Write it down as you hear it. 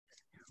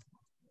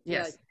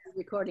Yes. Yeah,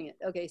 recording it.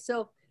 Okay,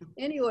 so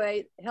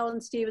anyway,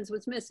 Helen Stephens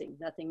was missing,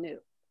 nothing new.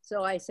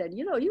 So I said,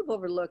 you know, you've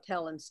overlooked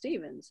Helen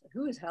Stephens.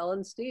 Who's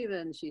Helen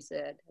Stephens? She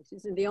said.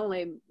 She's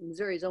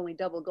Missouri's only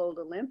double gold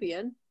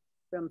Olympian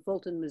from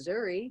Fulton,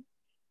 Missouri.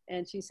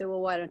 And she said,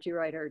 well, why don't you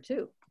write her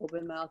too?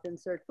 Open mouth,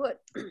 insert foot.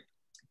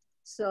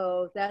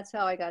 So that's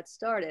how I got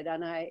started.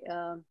 And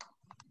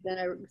then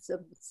I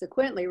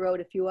subsequently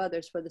wrote a few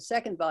others for the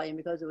second volume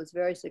because it was a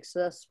very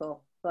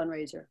successful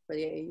fundraiser for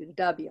the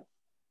AUW.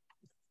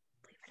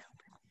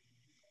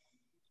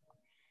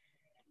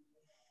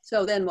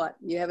 So then what?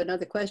 You have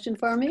another question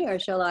for me, or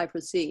shall I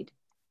proceed?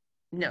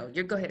 No,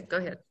 you go ahead. Go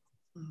ahead.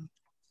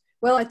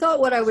 Well, I thought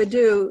what I would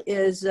do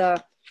is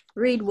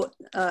read what,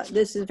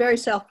 this is very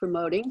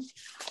self-promoting,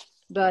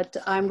 but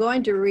I'm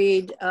going to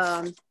read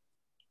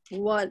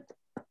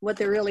what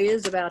there really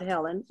is about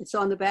Helen. It's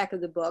on the back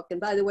of the book. And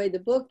by the way, the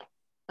book,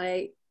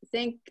 I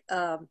think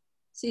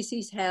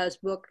CC's has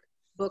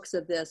books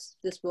of this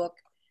book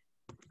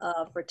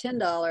for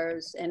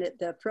 $10, and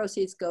the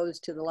proceeds goes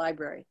to the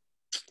library.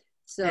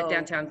 So That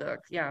downtown book,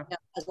 yeah.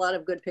 There's a lot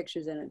of good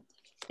pictures in it.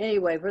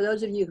 Anyway, for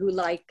those of you who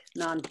like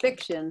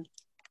nonfiction,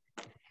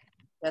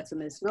 that's a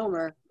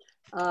misnomer.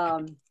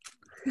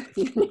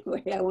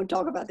 Anyway, I won't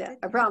talk about that.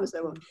 I promise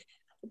I won't.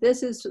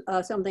 This is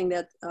something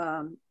that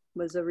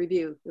was a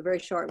review, a very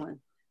short one.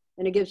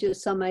 And it gives you a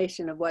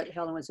summation of what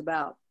Helen was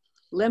about.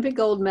 Olympic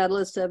gold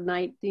medalist of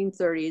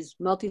 1930s,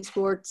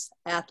 multi-sports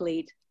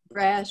athlete,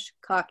 brash,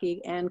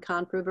 cocky, and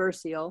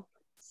controversial.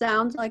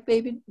 Sounds like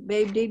Babe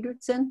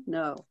Didrikson?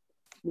 No.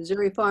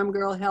 Missouri farm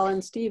girl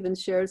Helen Stephens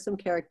shares some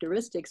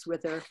characteristics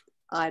with her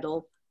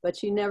idol, but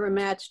she never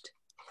matched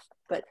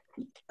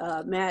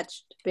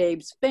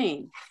Babe's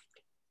fame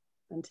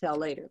until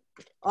later.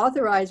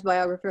 Authorized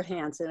biographer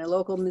Hanson, a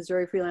local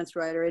Missouri freelance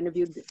writer,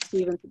 interviewed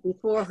Stephens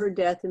before her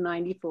death in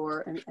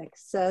 '94 and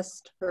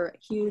accessed her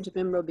huge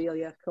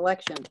memorabilia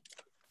collection.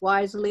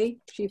 Wisely,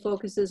 she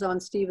focuses on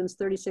Stephens'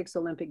 36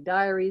 Olympic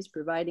diaries,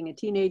 providing a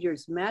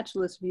teenager's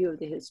matchless view of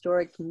the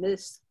historic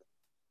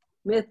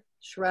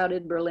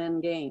myth-shrouded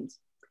Berlin Games.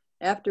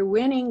 After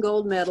winning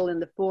gold medal in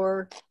the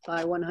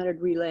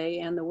 4x100 relay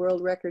and the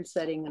world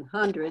record-setting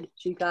 100,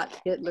 she got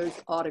Hitler's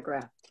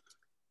autograph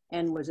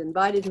and was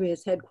invited to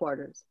his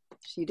headquarters.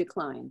 She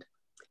declined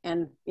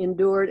and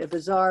endured a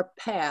bizarre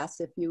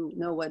pass. If you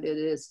know what it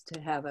is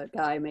to have a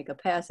guy make a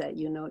pass at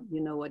you,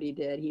 know what he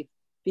did. He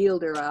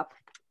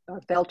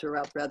felt her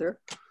up rather.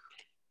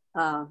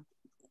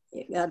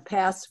 It got a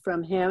pass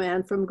from him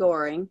and from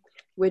Goring,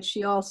 which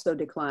she also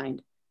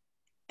declined.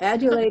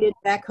 Adulated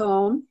back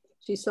home,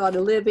 she sought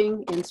a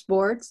living in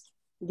sports,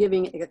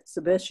 giving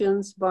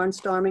exhibitions,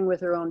 barnstorming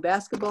with her own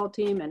basketball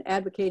team, and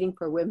advocating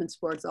for women's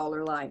sports all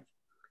her life.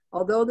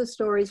 Although the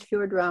story's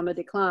pure drama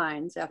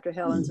declines after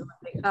Helen's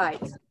Olympic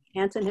heights,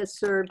 Hanson has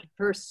served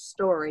her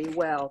story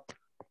well.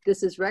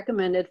 This is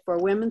recommended for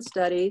women's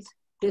studies,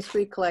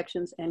 history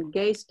collections, and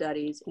gay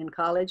studies in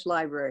college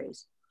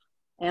libraries,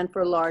 and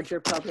for larger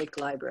public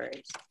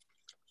libraries.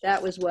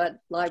 That was what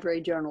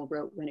Library Journal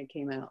wrote when it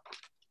came out.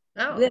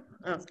 Oh,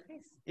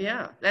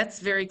 yeah, that's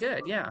very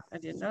good. Yeah, I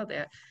didn't know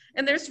that.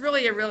 And there's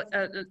really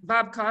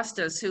Bob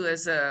Costas, who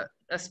is a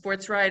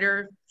sports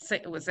writer.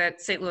 Was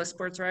that St. Louis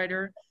sports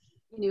writer?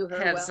 You knew her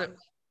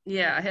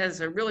well.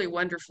 Has a really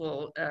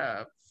wonderful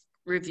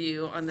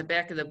review on the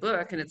back of the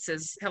book, and it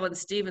says Helen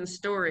Stephens'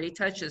 story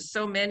touches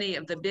so many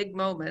of the big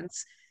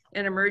moments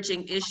and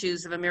emerging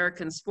issues of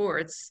American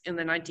sports in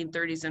the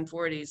 1930s and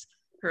 40s.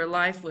 Her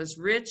life was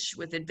rich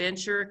with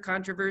adventure,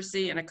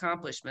 controversy, and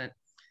accomplishment.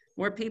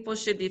 More people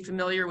should be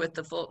familiar with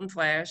the Fulton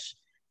Flash,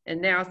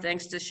 and now,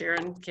 thanks to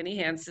Sharon Kinney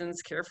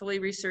Hanson's carefully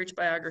researched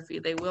biography,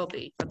 they will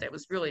be. But that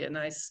was really a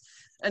nice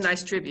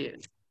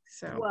tribute.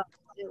 So. Well,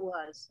 it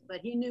was,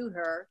 but he knew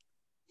her,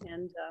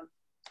 and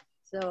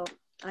so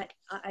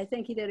I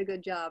think he did a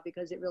good job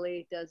because it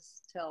really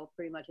does tell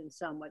pretty much in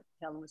sum what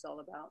Helen was all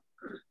about.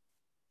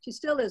 She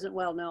still isn't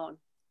well known,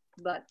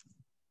 but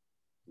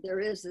there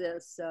is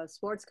this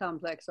sports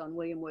complex on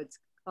William Woods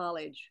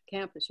College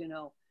campus, you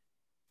know,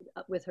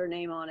 with her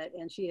name on it,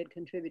 and she had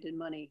contributed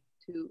money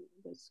to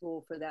the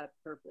school for that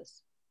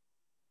purpose,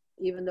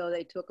 even though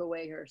they took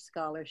away her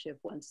scholarship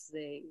once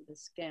the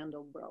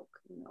scandal broke,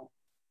 you know,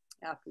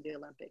 after the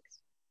Olympics.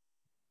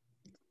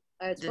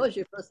 I suppose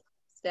you're supposed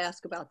to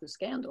ask about the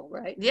scandal,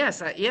 right?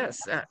 Yes,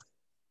 yes.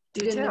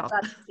 You didn't know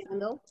about the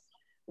scandal?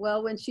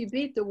 Well, when she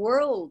beat the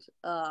world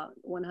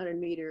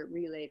 100-meter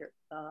relay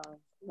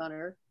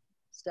runner,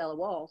 Stella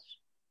Walsh.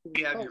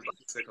 You have your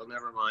bicycle,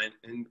 never mind,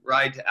 and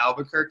ride to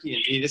Albuquerque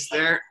and meet us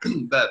there.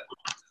 But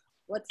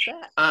what's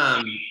that?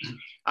 I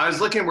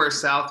was looking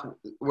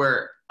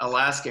where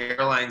Alaska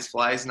Airlines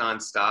flies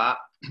nonstop,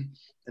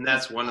 and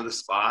that's one of the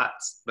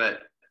spots.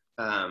 But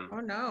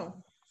oh no,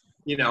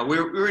 you know, we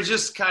were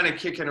just kind of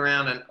kicking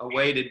around a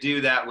way to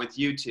do that with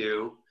you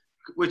two,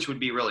 which would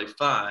be really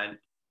fun.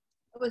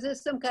 Was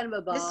this some kind of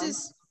a bomb?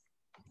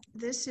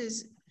 This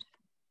is.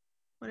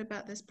 What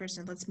about this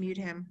person? Let's mute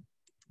him.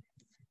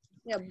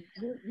 Yeah,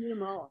 mute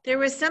them all. There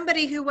was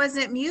somebody who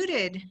wasn't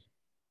muted.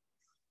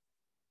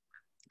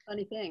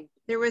 Funny thing.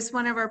 There was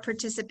one of our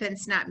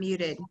participants not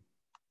muted.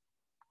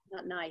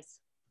 Not nice.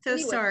 So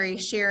Anyway, sorry,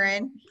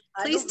 Sharon.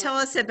 I Please don't tell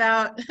us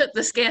about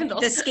The scandal.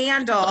 the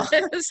scandal.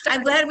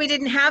 I'm glad we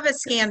didn't have a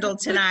scandal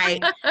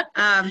tonight.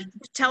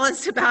 Tell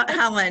us about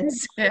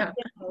Helen's. Yeah.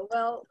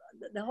 Well,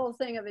 the whole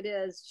thing of it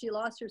is she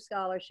lost her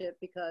scholarship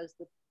because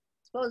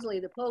supposedly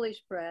the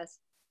Polish press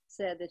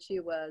said that she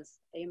was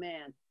a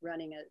man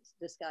running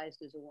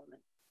disguised as a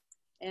woman.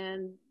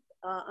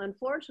 And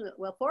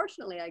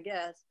fortunately, I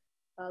guess,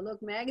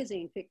 Look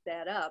magazine picked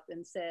that up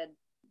and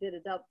did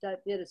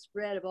a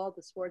spread of all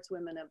the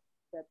sportswomen of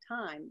that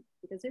time,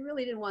 because they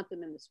really didn't want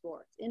them in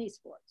any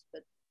sports,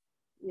 but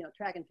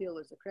track and field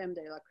was the creme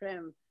de la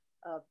creme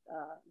of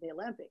the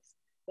Olympics.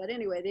 But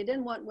anyway, they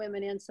didn't want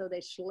women in, so they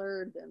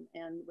slurred them.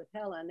 And with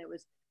Helen, it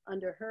was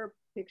under her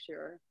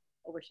picture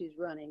where she's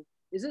running,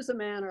 is this a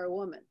man or a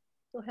woman?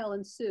 So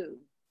Helen sued.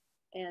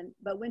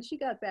 But when she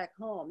got back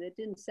home, it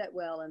didn't set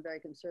well in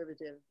very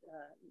conservative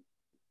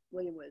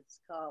William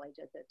Woods College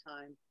at that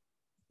time,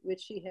 which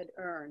she had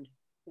earned,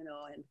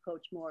 and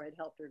Coach Moore had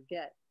helped her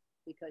get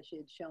because she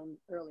had shown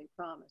early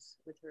promise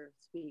with her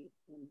speed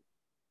in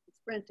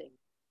sprinting.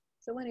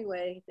 So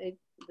anyway, the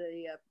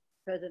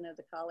president of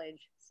the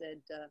college said,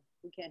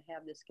 we can't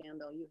have this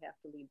scandal, you have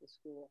to leave the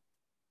school.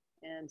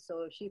 And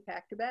so she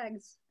packed her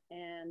bags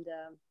and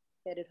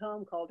headed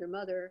home, called her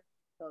mother,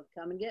 told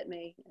come and get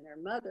me. And her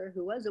mother,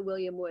 who was a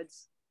William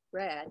Woods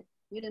grad,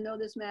 you didn't know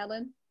this,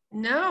 Madeline?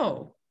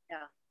 No.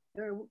 Yeah.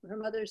 Her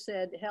mother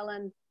said,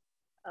 Helen,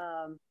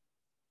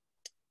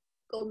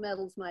 gold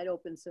medals might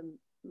open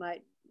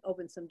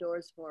some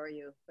doors for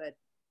you, but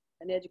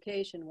an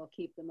education will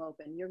keep them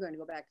open. You're going to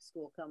go back to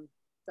school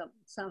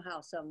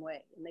somehow, some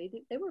way. And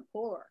they were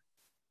poor.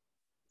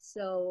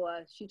 So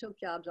she took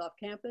jobs off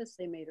campus.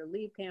 They made her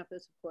leave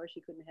campus. Of course,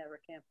 she couldn't have her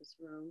campus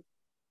room.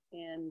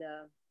 And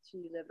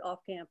she lived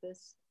off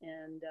campus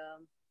and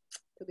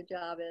took a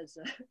job as,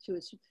 she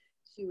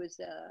was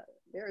a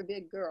very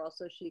big girl,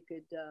 so she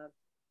could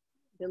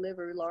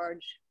deliver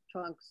large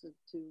trunks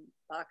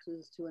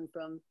boxes to and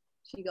from.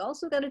 She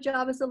also got a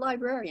job as a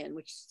librarian,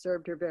 which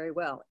served her very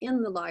well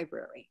in the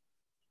library.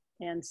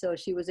 And so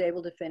she was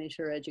able to finish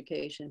her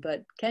education.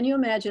 But can you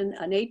imagine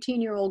an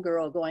 18-year-old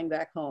girl going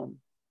back home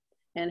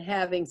and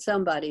having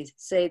somebody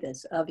say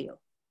this of you?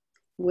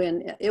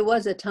 When it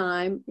was a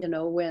time,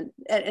 when,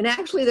 and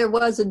actually there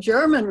was a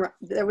German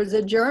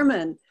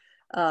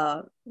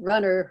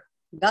runner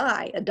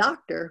guy, a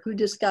doctor, who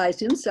disguised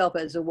himself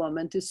as a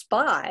woman to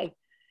spy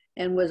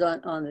and was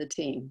on the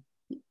team.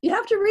 You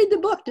have to read the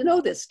book to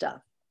know this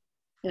stuff,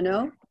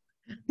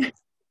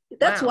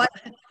 That's Wow.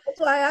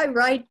 why I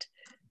write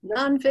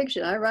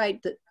nonfiction. I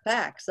write the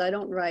facts. I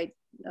don't write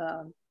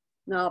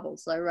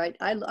novels. I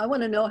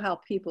want to know how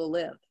people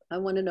live. I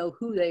want to know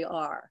who they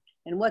are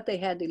and what they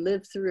had to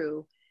live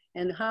through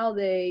and how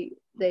they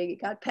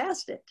got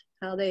past it,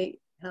 how they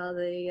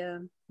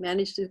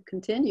managed to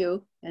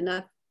continue and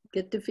not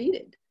get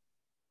defeated.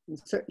 And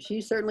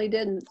she certainly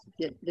didn't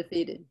get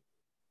defeated.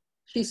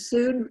 She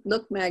sued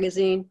Look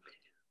magazine,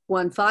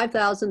 won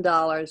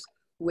 $5,000,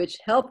 which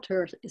helped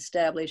her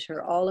establish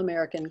her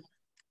All-American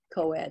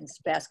co-eds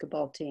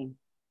basketball team.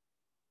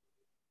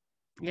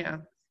 Yeah.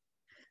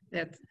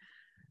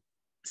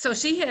 So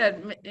she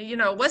had,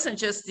 it wasn't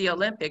just the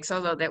Olympics,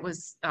 although that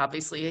was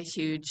obviously a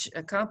huge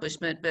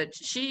accomplishment, but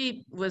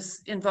she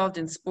was involved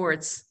in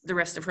sports the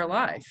rest of her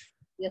life.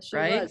 Yes, she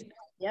right? was.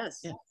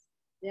 Yes.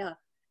 Yeah.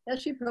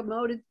 She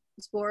promoted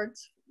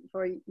sports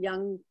for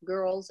young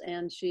girls,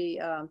 and she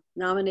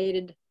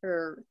nominated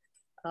her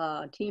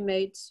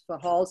teammates for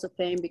halls of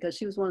fame because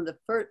she was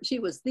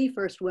the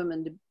first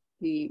woman to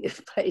be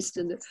placed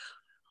in the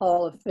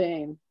Hall of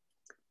Fame,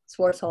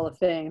 Sports Hall of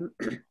Fame.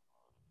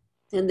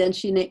 And then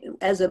she,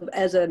 as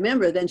a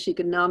member, then she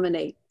could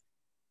nominate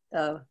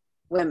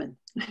women.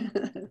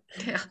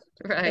 Yeah,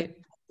 right.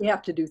 You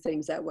have to do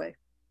things that way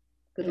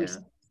because we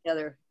stick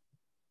together.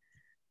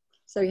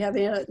 So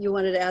you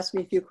wanted to ask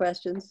me a few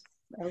questions?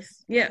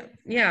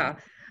 Yeah.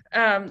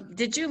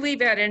 Did you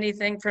leave out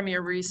anything from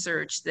your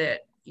research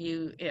that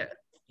you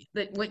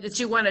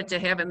wanted to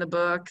have in the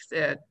book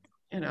that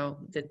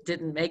that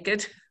didn't make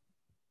it?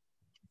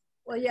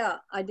 Well, yeah,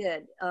 I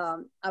did.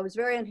 I was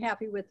very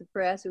unhappy with the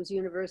press. It was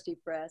University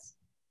Press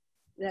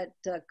that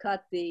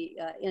cut the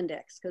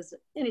index because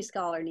any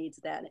scholar needs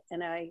that.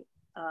 And I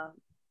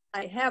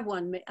had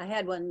one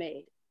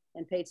made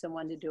and paid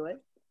someone to do it.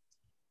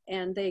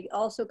 And they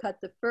also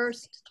cut the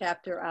first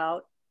chapter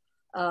out.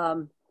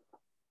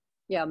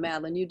 Yeah,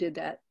 Madeline, you did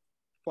that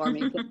for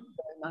me. Thank you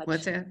very much.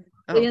 What's that?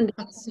 Oh. The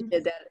index, you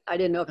did that. I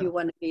didn't know if you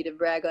wanted me to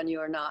brag on you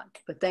or not,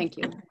 but thank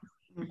you.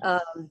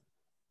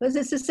 Because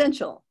it's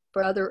essential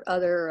for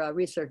other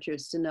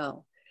researchers to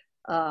know.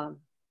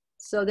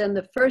 So then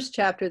the first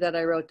chapter that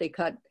I wrote, they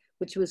cut,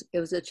 it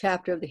was a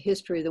chapter of the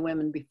history of the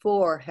women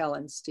before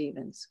Helen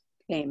Stephens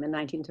came in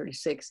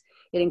 1936.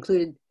 It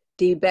included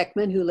Dee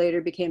Beckman, who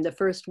later became the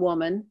first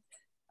woman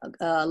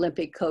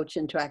Olympic coach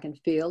in track and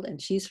field,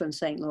 and she's from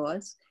St.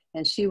 Louis.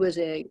 And she was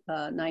a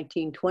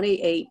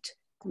 1928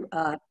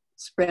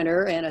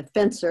 sprinter and a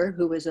fencer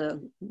who was a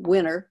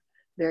winner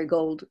very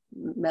gold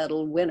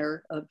medal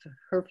winner of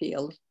her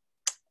field.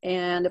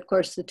 And of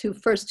course, the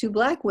first two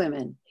Black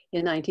women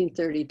in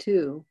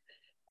 1932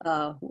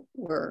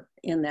 were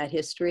in that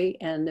history.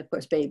 And of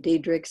course, Babe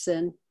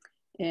Diedrichson.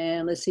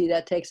 And let's see,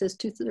 that takes us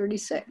to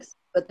 36.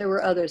 But there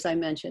were others I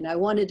mentioned. I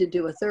wanted to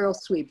do a thorough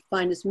sweep,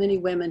 find as many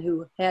women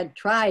who had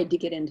tried to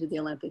get into the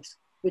Olympics,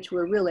 which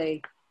were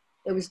really,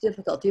 it was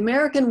difficult. The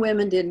American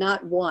women did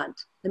not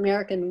want, the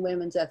American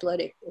Women's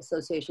Athletic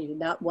Association did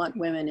not want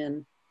women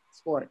in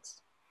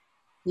sports.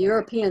 The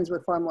Europeans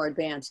were far more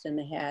advanced and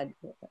they had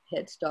a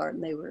head start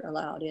and they were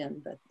allowed in.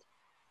 But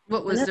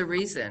what was the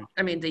reason?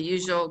 I mean, the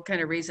usual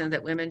kind of reason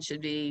that women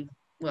should be,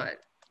 what,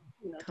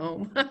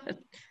 home?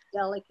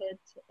 Delicate,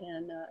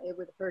 and it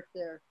would hurt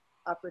their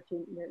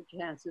opportunity, their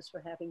chances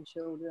for having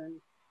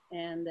children.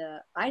 And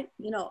I'm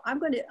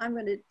going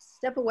to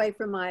step away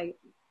from my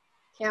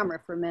camera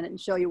for a minute and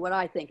show you what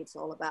I think it's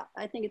all about.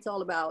 I think it's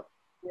all about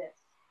this.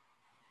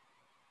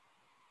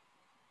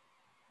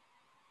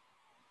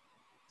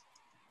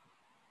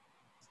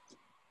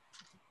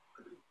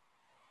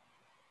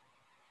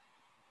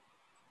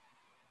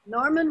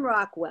 Norman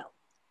Rockwell.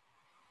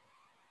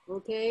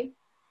 Okay,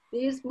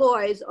 these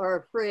boys are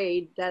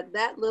afraid that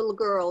that little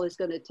girl is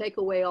going to take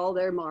away all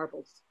their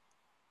marbles.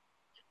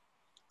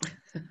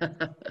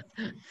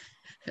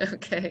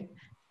 Okay.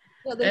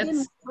 Yeah, they didn't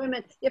want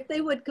women. If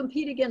they would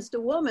compete against a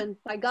woman,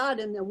 by God,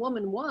 and the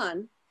woman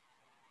won,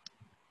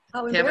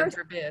 how embarrassing. Heaven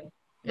forbid.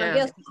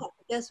 Yeah. Well,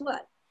 guess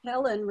what?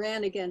 Helen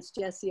ran against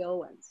Jesse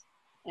Owens.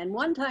 And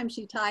one time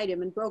she tied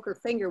him and broke her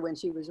finger when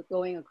she was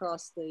going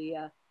across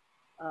the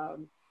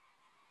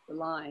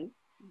line.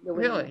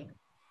 Really?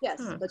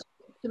 Yes, but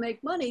to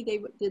make money,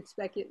 they did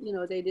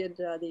they did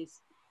these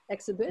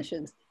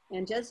exhibitions.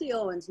 And Jesse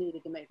Owens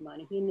needed to make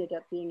money. He ended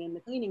up being in the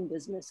cleaning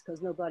business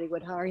because nobody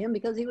would hire him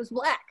because he was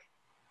Black.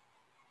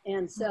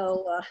 And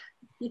so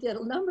he did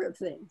a number of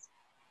things,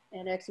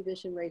 and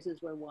exhibition races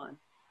were one.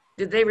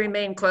 Did they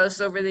remain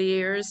close over the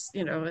years?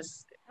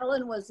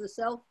 Helen was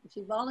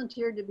she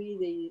volunteered to be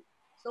the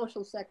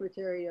social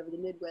secretary of the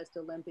Midwest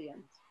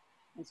Olympians.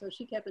 And so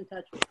she kept in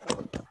touch with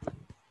them.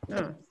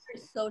 Very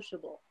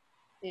sociable.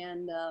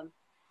 And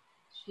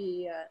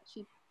she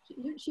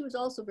was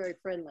also very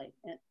friendly.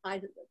 And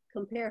I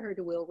compare her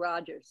to Will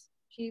Rogers.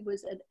 She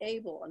was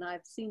able, and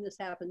I've seen this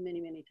happen many,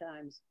 many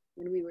times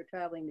when we were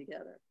traveling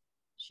together.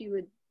 She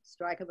would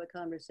strike up a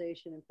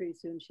conversation and pretty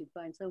soon she'd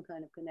find some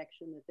kind of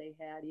connection that they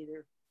had,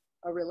 either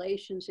a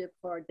relationship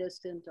far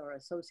distant or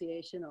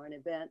association or an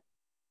event.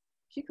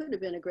 She could have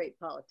been a great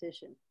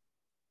politician.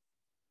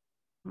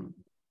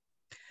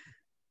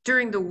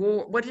 During the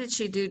war, what did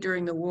she do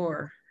during the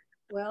war?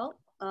 Well,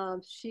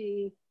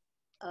 she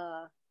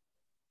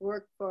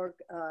worked for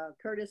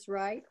Curtis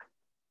Wright.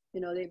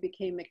 They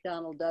became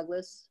McDonnell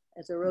Douglas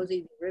as a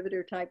Rosie the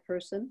Riveter type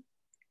person.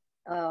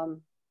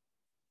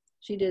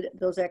 She did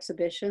those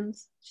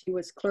exhibitions. She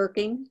was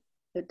clerking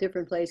at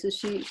different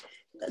places.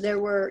 There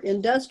were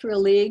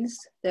industrial leagues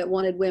that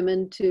wanted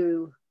women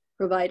to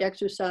provide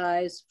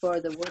exercise for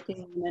the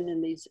working women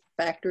in these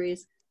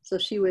factories. So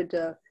she would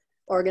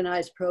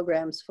organize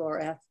programs for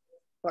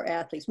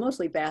athletes,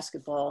 mostly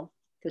basketball,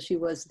 because she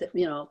was,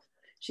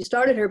 she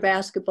started her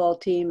basketball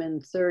team in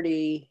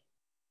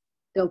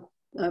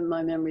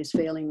my memory's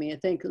failing me. I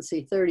think,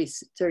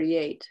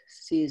 38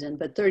 season,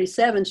 but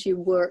 37,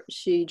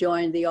 she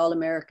joined the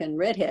All-American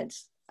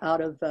Redheads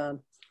out of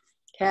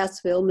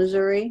Cassville,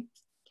 Missouri,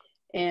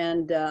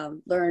 and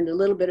learned a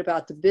little bit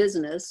about the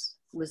business,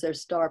 was their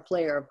star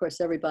player. Of course,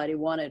 everybody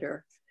wanted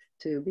her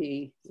to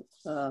be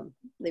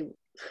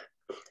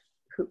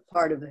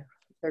part of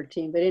her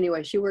team. But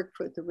anyway, she worked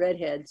for the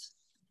Redheads.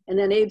 And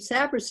then Abe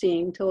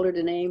Saperstein told her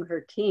to name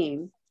her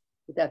team,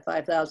 with that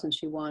 $5,000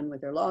 she won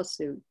with her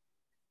lawsuit,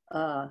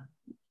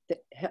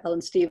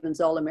 Helen Stephens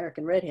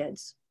All-American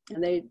Redheads.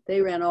 And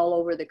they ran all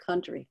over the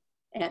country,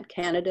 and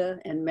Canada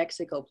and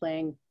Mexico,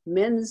 playing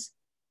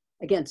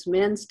against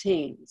men's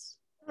teams.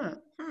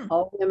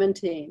 All women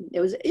team. It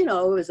was, it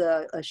was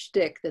a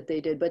shtick that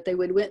they did, but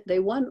they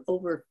won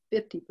over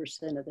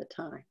 50% of the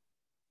time.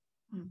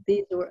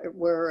 These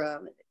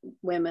were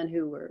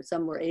women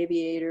some were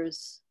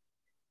aviators,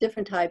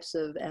 different types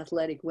of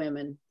athletic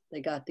women.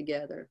 They got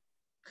together.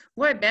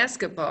 Why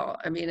basketball?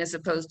 I mean, as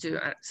opposed to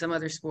some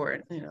other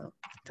sport,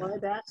 Why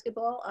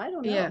basketball? I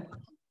don't know. Yeah.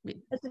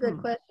 That's a good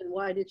question.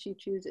 Why did she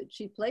choose it?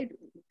 She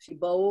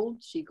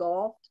bowled, she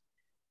golfed.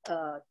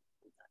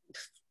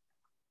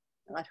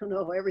 I don't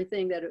know,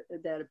 everything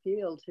that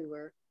appealed to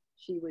her,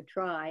 she would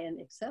try and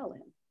excel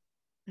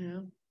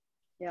in.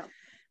 Yeah.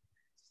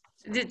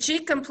 Did she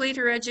complete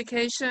her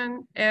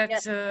education at,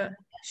 yes.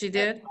 She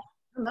did?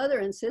 Her mother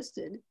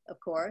insisted, of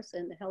course,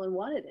 and Helen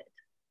wanted it.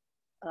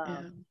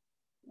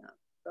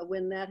 But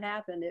when that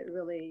happened, it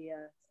really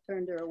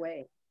turned her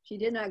away. She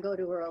did not go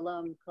to her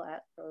alum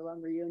class or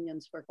alum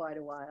reunions for quite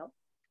a while.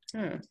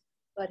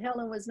 But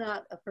Helen was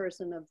not a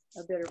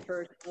bitter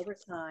person. Over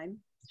time,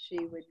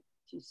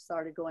 she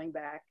started going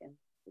back,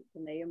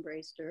 and they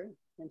embraced her,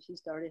 and she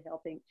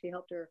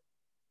helped her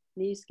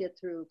niece get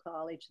through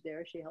college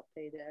there. She helped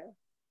pay there.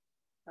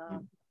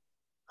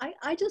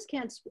 I just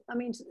can't, I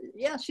mean,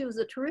 yeah, she was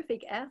a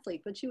terrific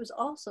athlete, but she was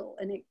also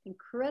an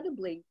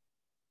incredibly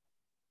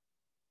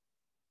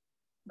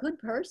good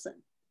person.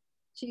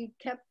 She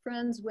kept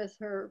friends with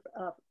her,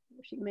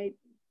 she made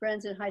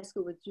friends in high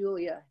school with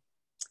Julia.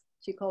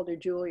 She called her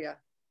Julia.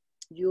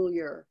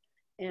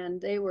 And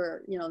they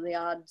were, you know, the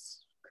odd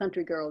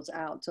country girls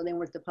out, so they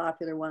weren't the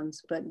popular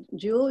ones. But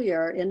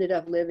Julia ended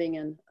up living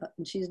in,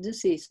 and she's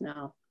deceased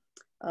now,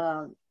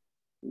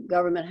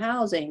 government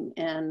housing,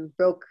 and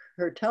broke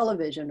her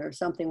television, or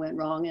something went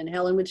wrong, and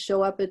Helen would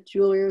show up at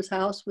Julia's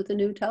house with a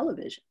new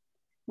television.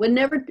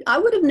 I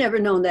would have never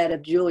known that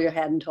if Julia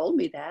hadn't told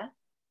me that.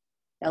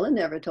 Helen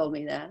never told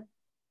me that.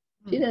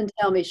 She didn't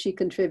tell me she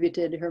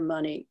contributed her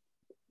money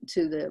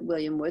to the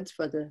William Woods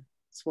for the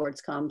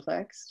sports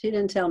complex. She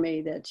didn't tell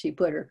me that she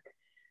put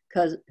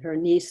her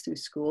niece through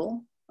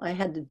school. I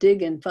had to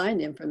dig and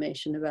find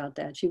information about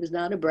that. She was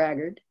not a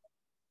braggart.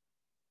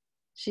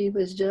 She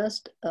was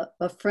just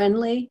a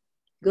friendly,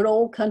 good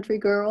old country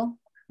girl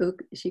who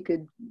she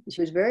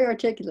was very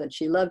articulate.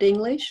 She loved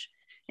English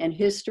and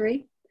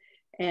history,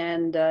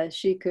 and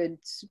she could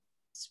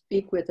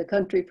speak with a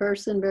country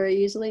person very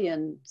easily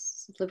and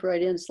slip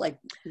right in. It's like,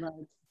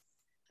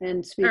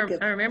 and speak.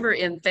 I remember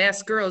in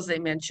Fast Girls, they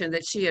mentioned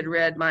that she had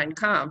read Mein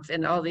Kampf,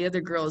 and all the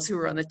other girls who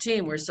were on the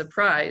team were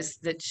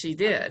surprised that she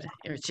did,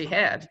 or she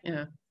had.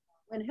 Yeah.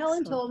 When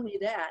Helen told me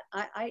that,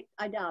 I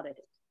doubted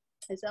it.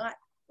 I said,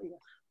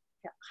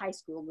 high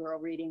school girl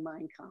reading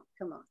Mein Kampf,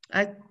 come on.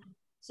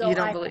 You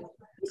don't believe?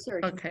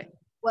 Researched, okay.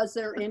 Was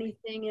there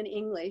anything in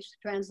English,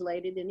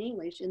 translated in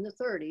English in the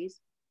 30s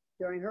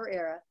during her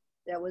era,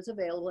 that was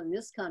available in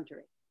this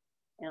country?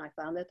 And I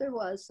found that there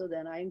was, so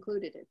then I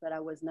included it. But I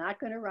was not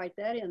going to write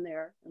that in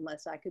there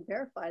unless I could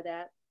verify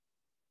that.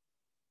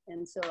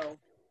 And so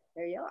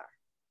there you are.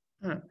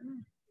 Huh.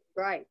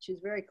 Right. She's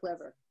very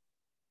clever.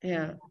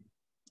 Yeah.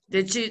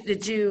 Did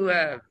you,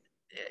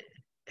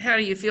 how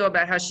do you feel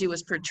about how she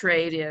was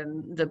portrayed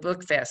in the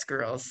book Fast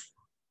Girls?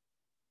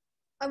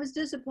 I was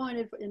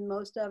disappointed in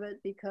most of it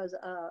because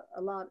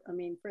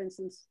for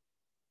instance,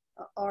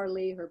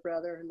 Arlie, her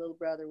little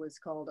brother was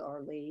called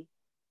Arlie.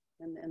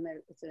 And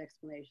there's an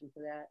explanation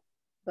for that.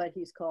 But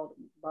he's called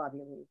Bobby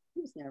Lee.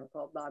 He was never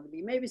called Bobby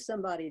Lee. Maybe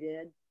somebody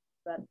did,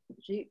 but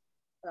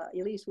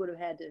Elise would have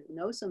had to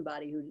know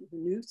somebody who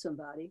knew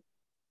somebody.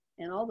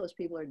 And all those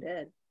people are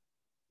dead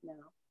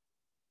now.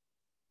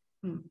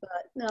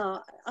 But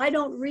no, I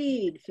don't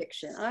read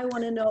fiction. I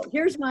want to know,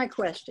 here's my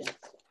question.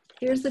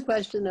 Here's the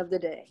question of the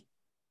day.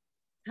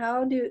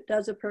 How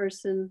does a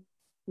person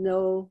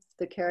know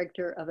the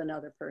character of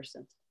another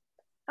person?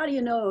 How do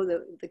you know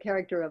the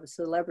character of a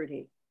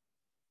celebrity?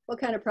 What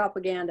kind of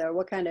propaganda or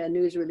what kind of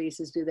news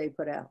releases do they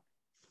put out?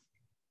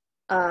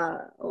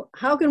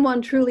 How can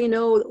one truly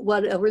know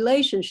what a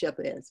relationship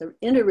is, or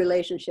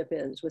interrelationship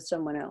is with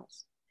someone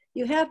else?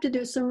 You have to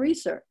do some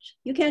research.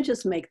 You can't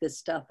just make this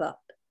stuff up.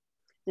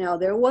 Now,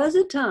 there was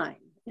a time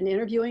in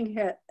interviewing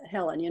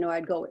Helen, you know,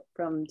 I'd go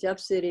from Jeff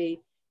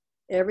City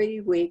every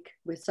week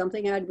with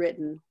something I'd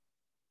written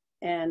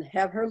and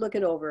have her look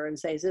it over and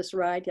say, is this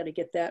right? Got to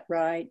get that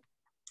right.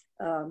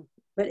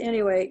 But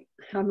anyway,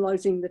 I'm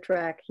losing the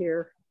track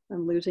here.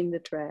 I'm losing the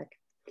track.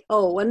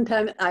 Oh, one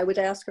time I would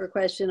ask her a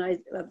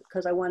question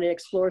because I wanted to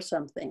explore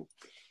something.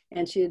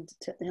 And she'd,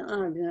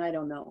 I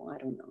don't know.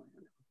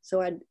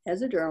 So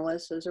as a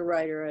journalist, as a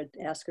writer, I'd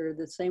ask her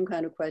the same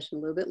kind of question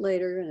a little bit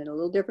later and in a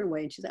little different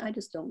way. And she said, I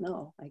just don't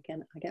know. I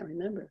can't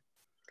remember.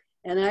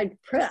 And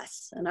I'd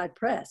press.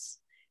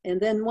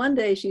 And then one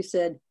day she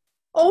said,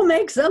 oh,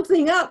 make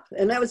something up.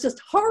 And that was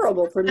just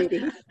horrible for me to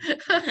hear.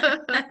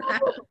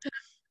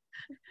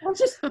 I'm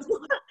just,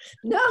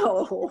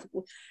 no,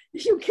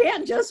 you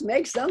can't just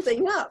make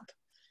something up.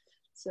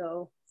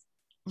 So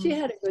she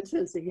had a good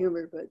sense of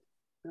humor, but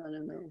I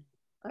don't know.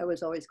 I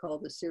was always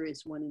called the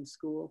serious one in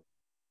school.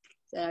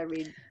 And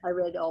I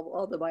read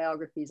all the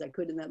biographies I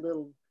could in that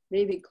little,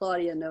 maybe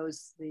Claudia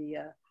knows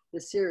the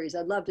series.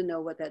 I'd love to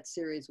know what that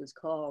series was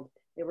called.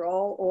 They were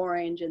all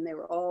orange and they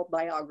were all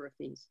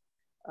biographies.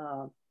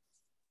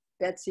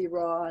 Betsy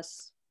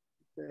Ross,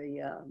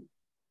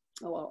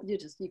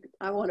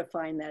 I want to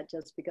find that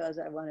just because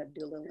I want to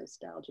do a little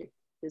nostalgic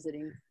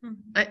visiting.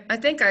 I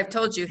think I've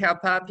told you how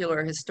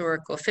popular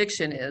historical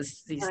fiction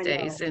is these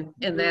days, and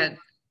that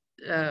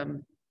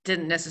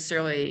didn't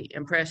necessarily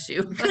impress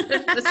you.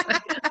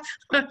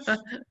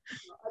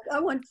 I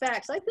want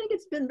facts. I think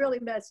it's been really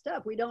messed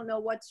up. We don't know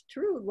what's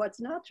true and what's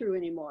not true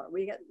anymore.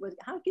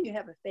 How can you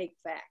have a fake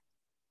fact?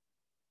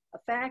 A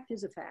fact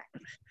is a fact.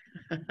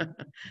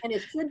 And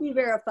it should be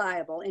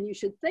verifiable, and you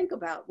should think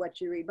about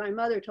what you read. My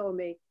mother told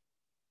me,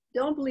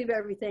 don't believe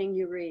everything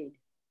you read.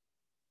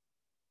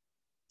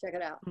 Check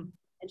it out. And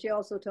she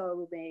also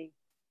told me,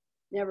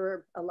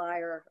 never a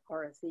liar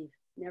or a thief.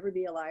 Never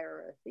be a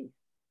liar or a thief.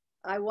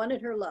 I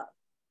wanted her love.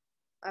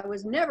 I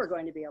was never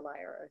going to be a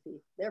liar or a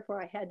thief.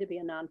 Therefore, I had to be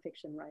a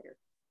nonfiction writer.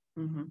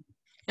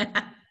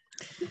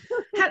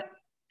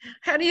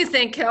 How do you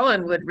think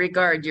Helen would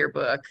regard your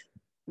book?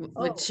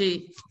 Would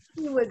she?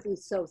 She would be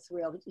so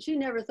thrilled. She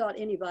never thought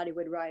anybody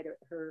would write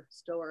her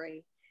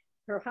story.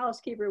 her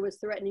housekeeper was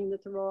threatening to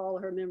throw all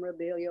her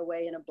memorabilia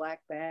away in a black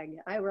bag.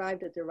 I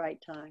arrived at the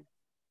right time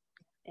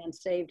and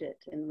saved it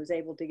and was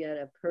able to get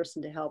a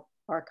person to help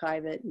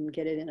archive it and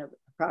get it in a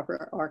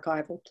proper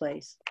archival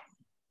place.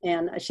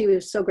 And she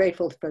was so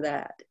grateful for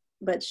that.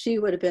 But she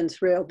would have been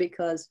thrilled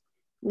because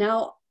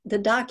now the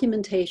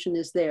documentation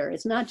is there.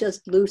 It's not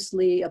just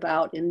loosely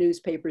about in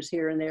newspapers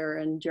here and there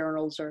and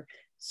journals or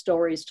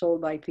stories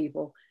told by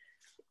people.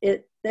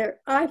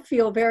 I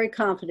feel very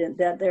confident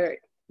that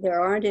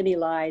there aren't any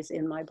lies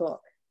in my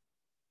book,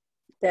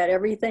 that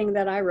everything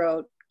that I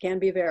wrote can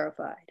be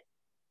verified.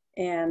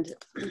 And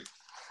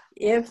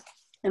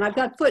I've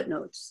got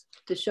footnotes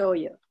to show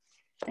you.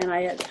 And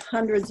I had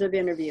hundreds of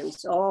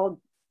interviews, all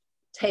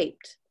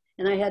taped.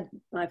 And I had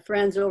my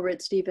friends over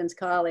at Stephens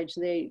College,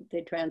 they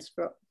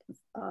transferred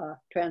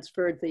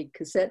the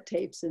cassette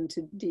tapes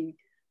into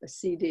a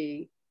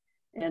CD,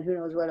 and who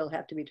knows what it'll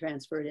have to be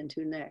transferred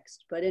into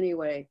next. But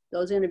anyway,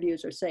 those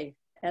interviews are safe,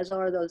 as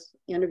are those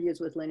interviews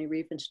with Leni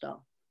Riefenstahl.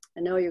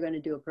 I know you're going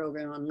to do a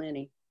program on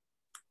Leni,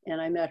 and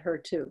I met her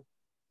too.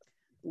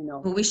 You know,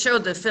 well, we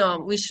showed the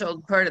film. We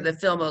showed part of the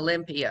film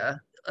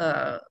Olympia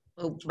about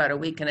a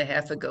week and a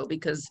half ago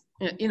because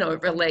it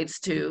relates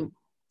to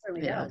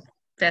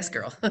Fast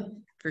Girl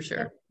for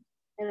sure.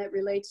 And it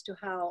relates to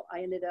how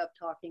I ended up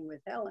talking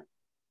with Helen,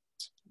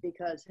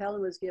 because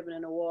Helen was given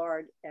an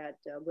award at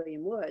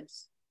William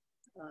Woods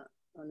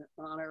on an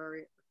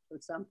honorary or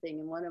something,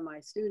 and one of my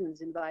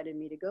students invited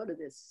me to go to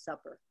this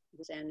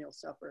annual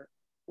supper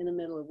in the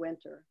middle of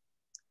winter.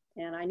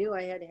 And I knew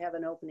I had to have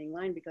an opening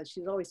line because she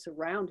was always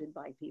surrounded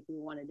by people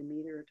who wanted to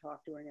meet her or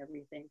talk to her and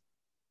everything.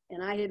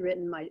 And I had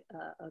written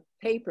a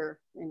paper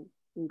in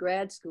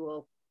grad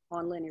school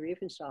on Leni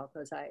Riefenstahl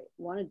because I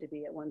wanted to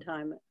be at one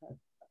time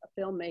a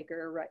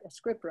filmmaker, a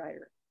script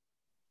writer.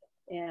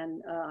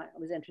 And I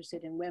was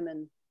interested in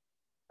women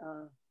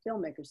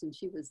filmmakers, and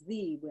she was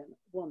the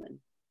woman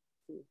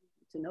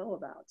to know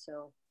about.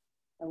 So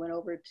I went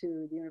over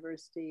to the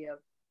University of,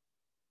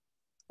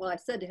 I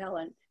said to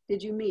Helen,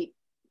 did you meet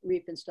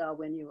Riefenstahl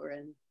when you were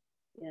in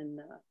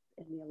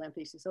the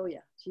Olympics? She says, oh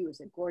yeah, she was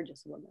a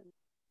gorgeous woman.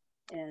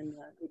 And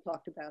we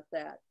talked about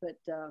that. But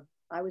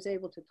I was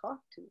able to talk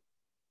to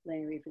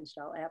Leni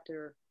Riefenstahl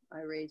after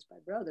I raised my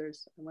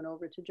brothers. I went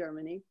over to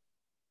Germany,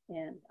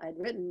 and I'd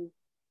written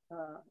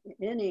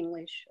in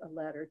English a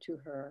letter to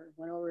her.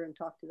 Went over and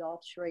talked to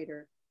Dolph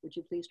Schrader. Would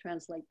you please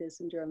translate this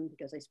in German,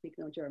 because I speak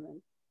no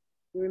German.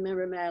 You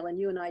remember, Madeline,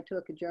 you and I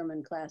took a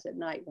German class at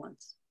night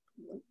once,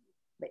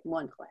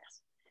 one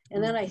class.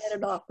 And then I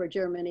headed off for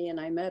Germany, and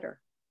I met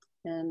her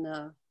and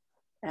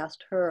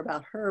asked her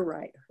about her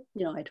writing.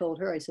 I told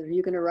her, I said, are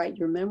you going to write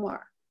your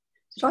memoir?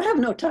 So I have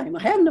no time.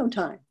 I have no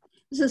time.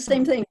 It's the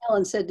same thing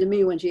Helen said to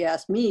me when she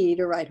asked me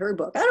to write her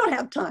book. I don't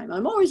have time.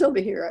 I'm always over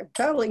here. I'm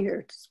traveling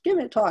here. Just give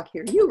me a talk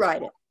here. You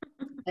write it.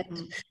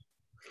 And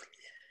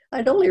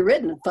I'd only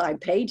written 5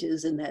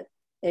 pages in that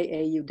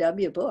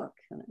AAUW book.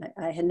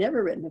 I had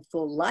never written a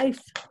full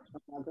life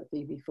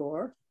biography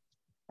before.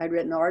 I'd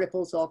written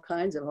articles, all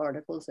kinds of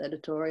articles,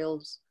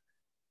 editorials,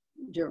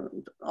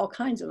 all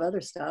kinds of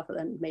other stuff,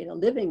 and made a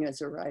living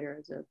as a writer,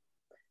 as a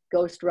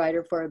ghost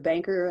writer for a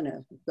banker and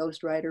a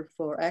ghost writer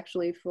for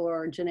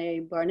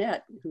Janae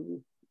Barnett,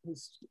 who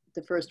was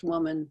the first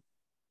woman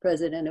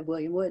president of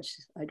William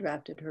Woods. I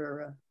drafted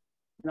her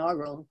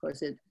inaugural. Of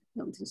course,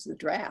 this is the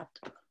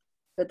draft,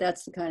 but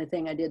that's the kind of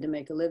thing I did to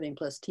make a living,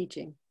 plus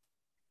teaching.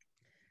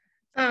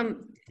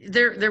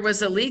 There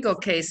was a legal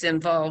case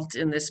involved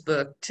in this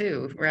book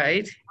too,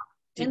 right?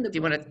 Do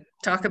you want to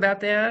talk about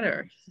that,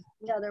 or?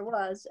 Yeah, there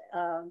was.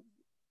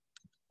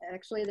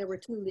 Actually, there were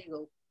 2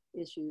 legal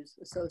issues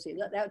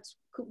associated. That's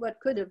what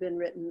could have been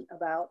written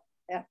about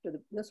after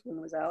this one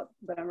was out,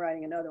 but I'm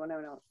writing another one.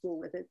 I'm not cool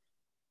with it.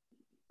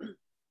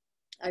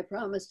 I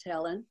promised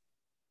Helen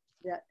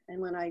that,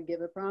 and when I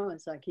give a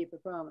promise, I keep a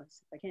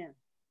promise if I can.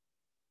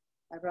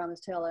 I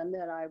promised Helen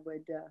that I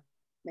would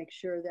make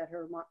sure that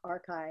her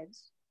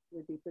archives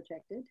would be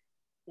protected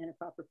in a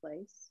proper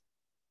place.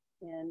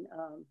 And,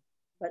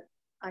 but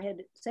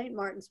St.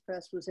 Martin's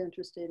Press was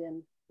interested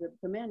in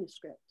the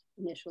manuscript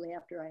initially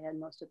after I had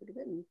most of it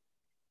written.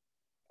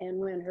 And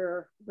when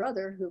her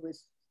brother,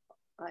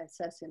 I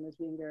assess him as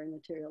being very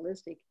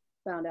materialistic,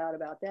 found out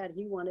about that,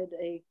 he wanted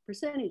a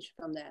percentage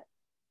from that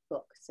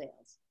book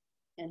sales.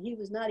 And he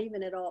was not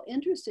even at all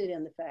interested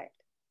in the fact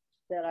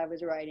that I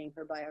was writing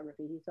her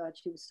biography. He thought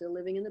she was still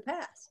living in the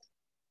past.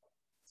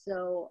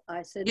 So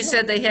I said, you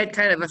said they had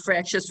kind of a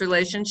fractious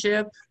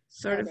relationship,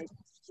 sort of?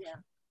 Yeah.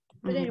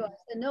 But anyway, I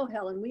said, no,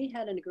 Helen, we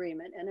had an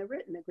agreement, and a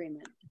written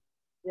agreement,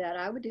 that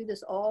I would do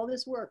all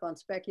this work on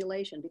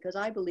speculation, because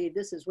I believe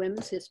this is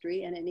women's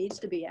history and it needs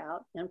to be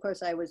out. And of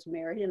course I was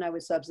married and I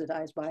was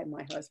subsidized by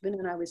my husband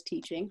and I was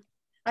teaching.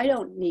 I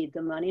don't need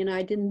the money, and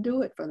I didn't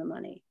do it for the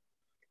money.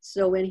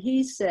 So when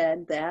he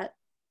said that,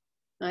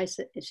 I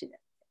said,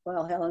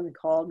 well, Helen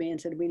called me and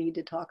said, we need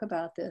to talk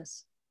about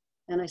this.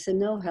 And I said,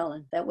 no,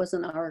 Helen, that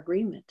wasn't our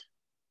agreement.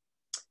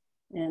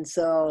 And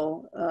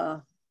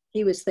so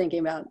he was thinking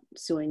about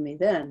suing me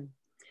then.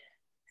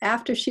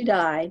 After she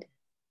died,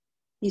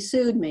 he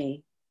sued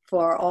me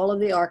for all of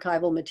the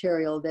archival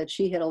material that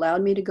she had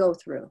allowed me to go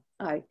through.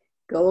 I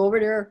go over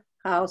to her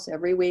house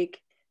every week,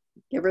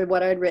 give her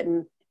what I'd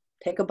written,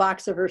 take a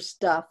box of her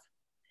stuff,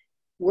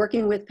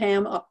 working with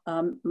Pam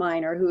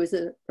Miner, who is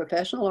a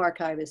professional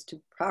archivist,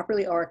 to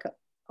properly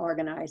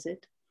organize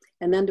it,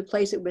 and then to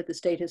place it with the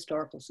State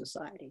Historical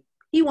Society.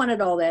 He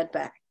wanted all that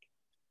back.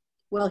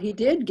 Well, he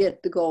did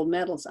get the gold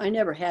medals. I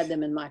never had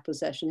them in my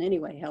possession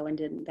anyway. Helen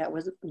didn't. That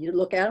was, you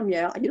look at them,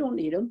 yeah, you don't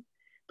need them,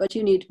 but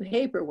you need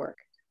paperwork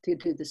to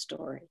do the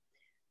story.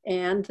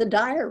 And the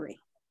diary,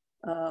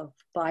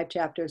 5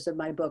 chapters of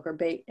my book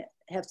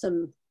have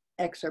some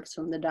excerpts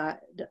from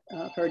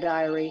her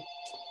diary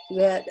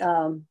that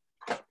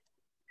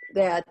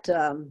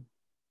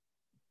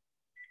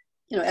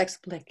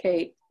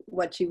explicate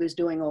what she was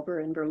doing over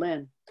in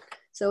Berlin.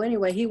 So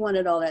anyway, he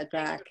wanted all that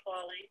back,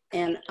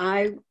 and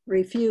I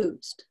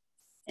refused,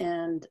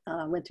 and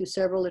went through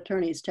several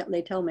attorneys.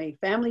 They tell me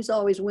families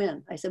always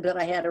win. I said, but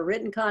I had a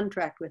written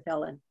contract with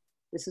Helen.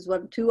 This is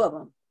what 2 of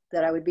them,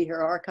 that I would be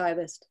her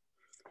archivist,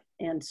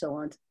 and so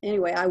on.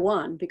 Anyway, I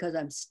won because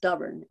I'm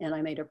stubborn, and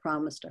I made a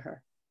promise to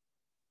her.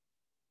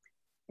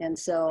 And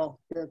so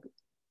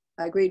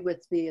I agreed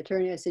with the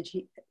attorney. I said,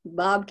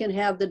 Bob can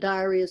have the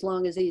diary as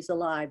long as he's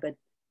alive, but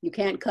you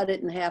can't cut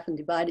it in half and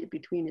divide it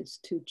between his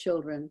 2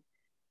 children.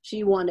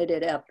 She wanted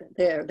it up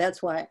there.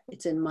 That's why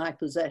it's in my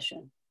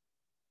possession.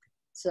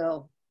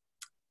 So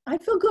I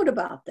feel good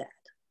about that,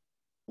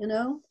 you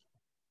know?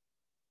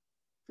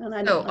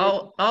 And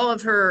all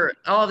of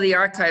the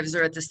archives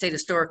are at the State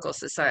Historical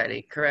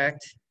Society,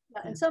 correct?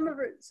 Yeah, and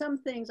some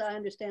things I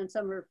understand,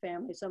 some of her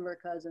family, some of her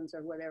cousins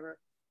or whatever,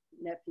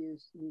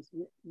 nephews,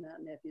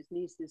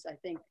 nieces, I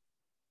think,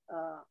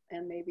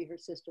 and maybe her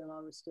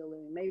sister-in-law was still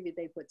living. Maybe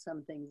they put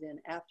some things in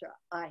after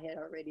I had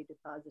already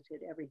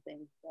deposited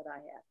everything that I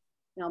had.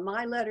 Now,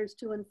 my letters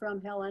to and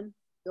from Helen,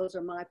 those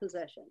are my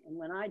possession. And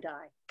when I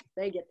die,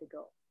 they get to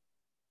go.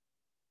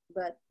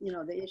 But, you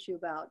know, the issue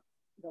about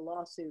the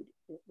lawsuit,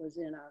 it was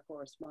in our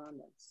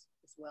correspondence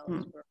as well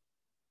as her.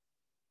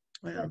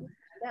 Well,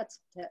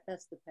 that's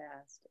the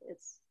past.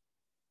 It's,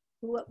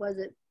 what was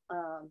it?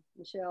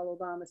 Michelle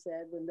Obama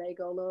said, when they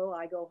go low,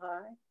 I go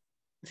high.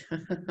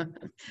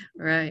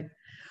 Right.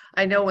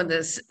 I know when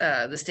the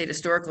State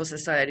Historical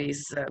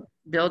Society's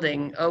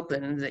building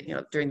opened,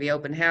 during the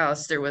open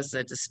house, there was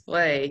a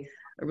display,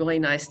 a really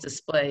nice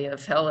display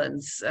of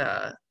Helen's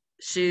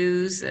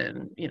shoes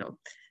and,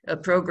 a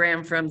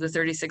program from the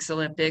 36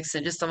 Olympics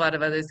and just a lot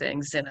of other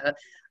things in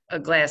a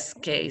glass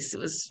case. It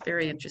was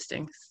very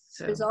interesting.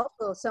 So. There's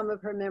also some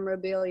of her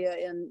memorabilia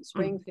in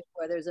Springfield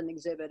where there's an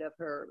exhibit of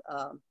her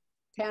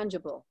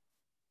tangible,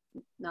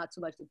 not so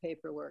much the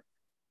paperwork.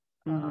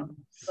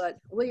 But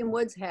William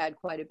Woods had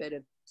quite a bit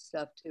of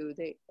stuff too.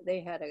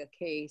 They had a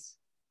case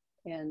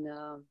and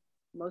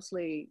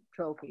mostly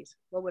trophies.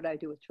 What would I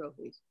do with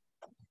trophies?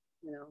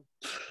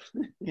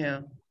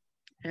 Yeah.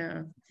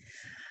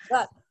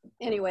 But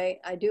anyway,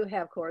 I do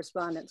have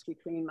correspondence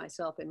between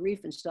myself and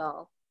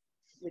Riefenstahl,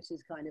 which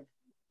is kind of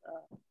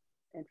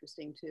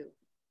interesting too.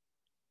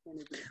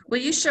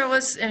 Will you show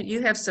us?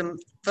 You have some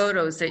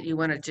photos that you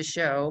wanted to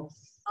show.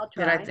 I'll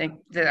try.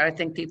 that I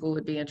think people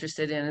would be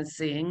interested in and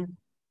seeing.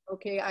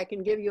 Okay, I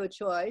can give you a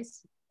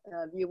choice.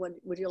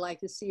 Would you like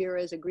to see her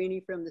as a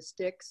greenie from the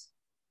sticks?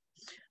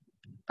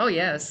 Oh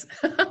yes.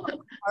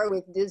 Or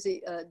with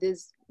Dizzy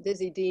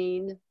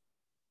Dean.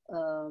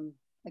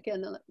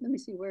 Again, let me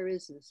see, where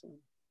is this one?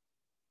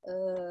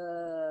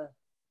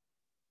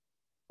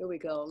 Here we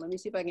go. Let me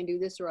see if I can do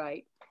this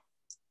right.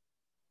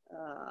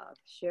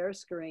 Share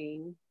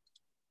screen.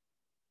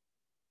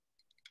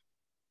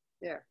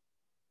 There.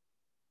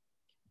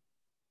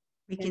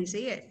 We can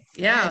see it.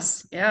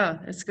 Yes. Yeah,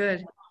 it's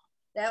good.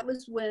 That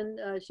was when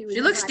she was.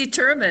 She looks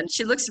determined.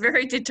 She looks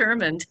very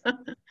determined.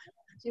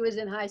 She was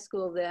in high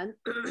school then,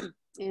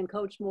 and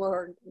Coach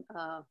Moore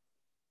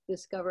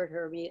discovered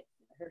her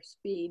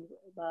speed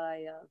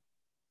by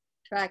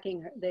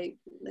tracking her. There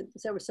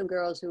were some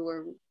girls who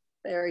were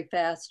very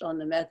fast on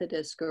the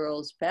Methodist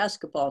girls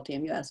basketball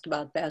team. You asked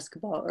about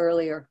basketball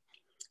earlier,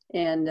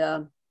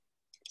 and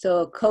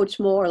so Coach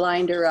Moore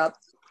lined her up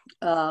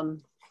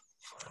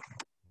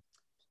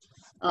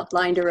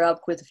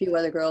with a few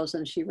other girls,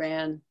 and she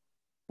ran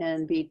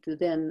and beat the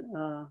then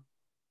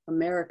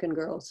American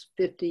girls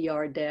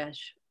 50-yard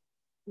dash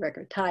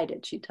record.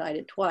 She tied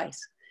it twice.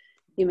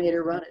 He made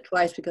her run it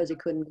twice because he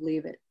couldn't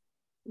believe it.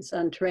 This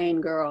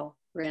untrained girl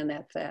ran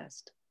that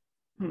fast.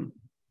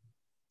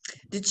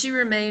 Did she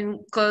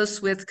remain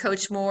close with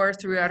Coach Moore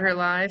throughout her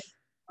life?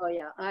 Oh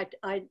yeah,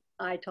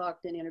 I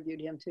talked and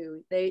interviewed him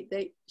too.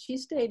 She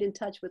stayed in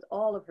touch with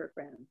all of her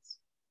friends.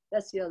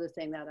 That's the other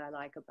thing that I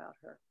like about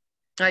her.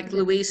 Like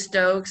Louise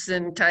Stokes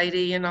and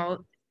Tidy and all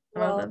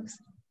of them?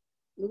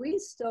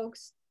 Louise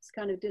Stokes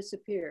kind of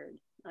disappeared.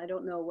 I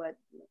don't know what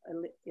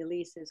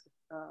Elise has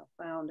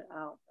found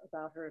out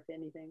about her, if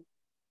anything.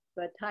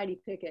 But Tidy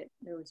Pickett,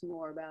 there was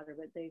more about her,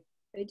 but they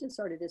just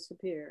sort of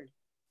disappeared,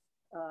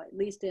 at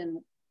least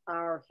in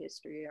our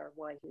history, our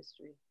white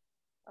history.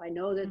 I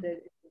know that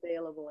it's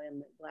available in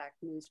the black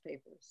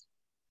newspapers,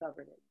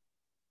 covered it.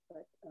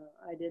 but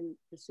I didn't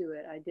pursue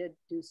it. I did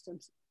do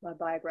a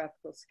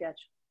biographical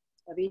sketch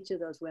of each of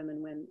those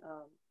women when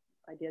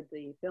I did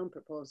the film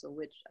proposal,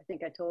 which I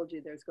think I told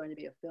you there's going to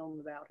be a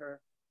film about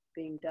her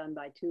being done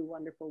by two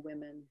wonderful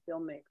women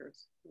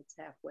filmmakers. It's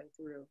halfway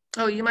through.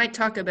 Oh, you might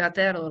talk about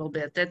that a little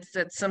bit.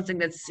 That's something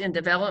that's in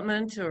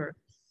development, or?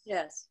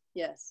 Yes,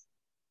 yes.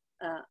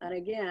 And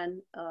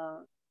again,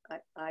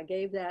 I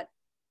gave that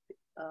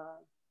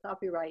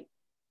copyright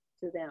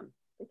to them.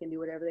 They can do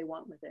whatever they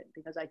want with it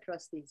because I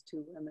trust these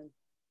two women.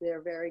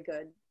 They're very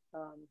good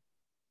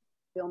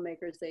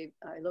filmmakers.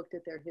 I looked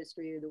at their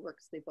history of the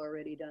works they've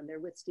already done. They're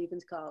with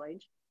Stephens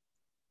College,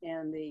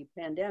 and the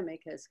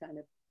pandemic has kind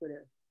of put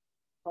a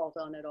halt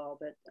on it all,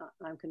 but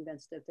I'm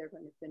convinced that they're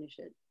going to finish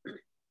it.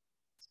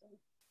 So,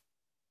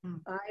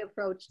 I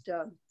approached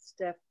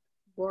Steph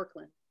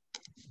Borkland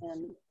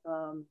and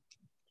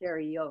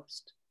Terry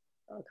Yost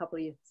a couple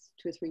of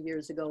 2 or 3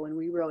 years ago when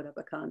we wrote up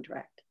a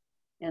contract.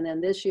 And then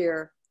this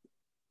year,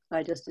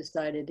 I just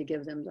decided to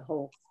give them the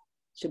whole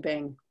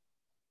shebang.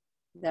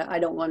 That I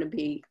don't want to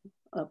be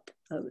a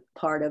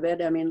part of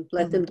it. I mean,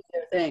 let them do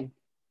their thing.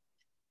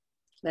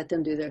 Let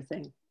them do their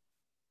thing.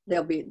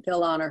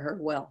 They'll honor her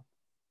well.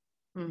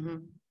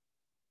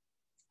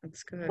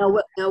 That's good.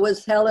 Now,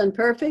 was Helen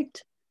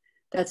perfect?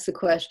 That's the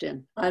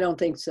question. I don't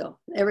think so.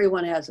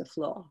 Everyone has a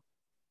flaw.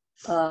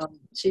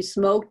 She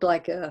smoked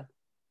like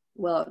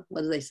what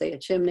do they say, a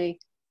chimney,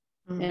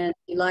 and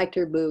she liked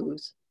her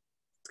booze.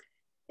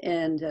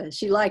 And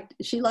she liked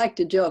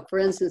to joke. For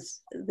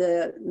instance,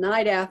 the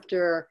night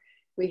after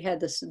we had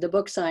the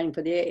book signing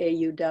for the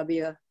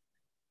AAUW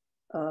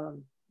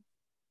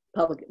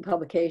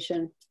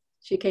publication,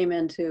 she came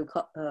into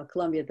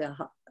Columbia, the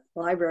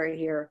library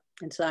here,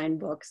 and signed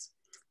books.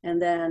 And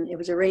then it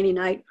was a rainy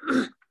night,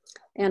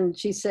 and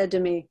she said to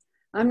me,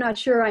 "I'm not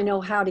sure I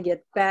know how to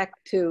get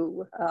back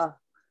to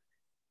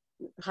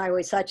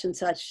highway such and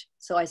such."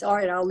 So I said, "All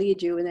right, I'll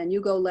lead you, and then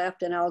you go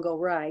left and I'll go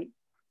right."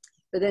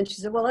 But then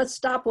she said, "Well, let's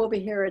stop over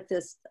here at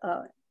this."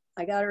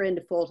 I got her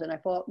into Fulton. I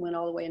went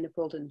all the way into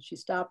Fulton. She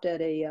stopped at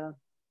the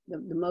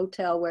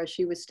motel where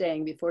she was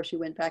staying before she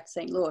went back to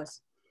St.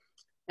 Louis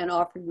and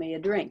offered me a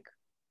drink.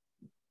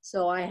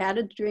 So I had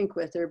a drink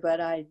with her, but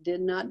I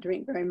did not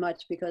drink very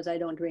much because I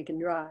don't drink and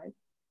drive.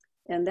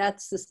 And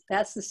that's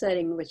the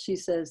setting in which she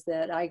says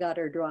that I got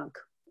her drunk.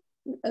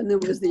 And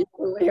it was the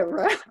other way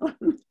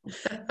around.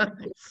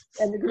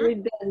 And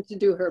agreed then to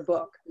do her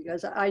book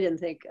because I didn't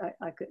think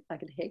I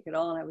could take it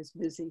on. I was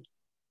busy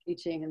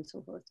teaching and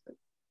so forth. But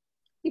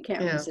you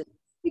can't resist.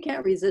 You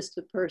can't resist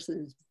a person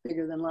who's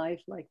bigger than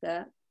life like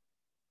that.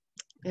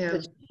 Yeah.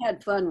 But she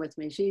had fun with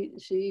me. She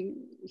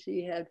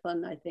had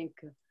fun, I think,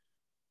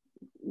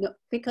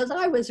 because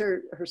I was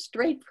her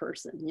straight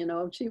person.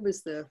 She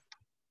was the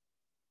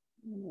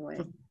anyway.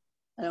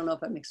 I don't know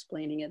if I'm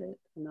explaining it or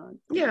not.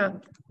 Yeah.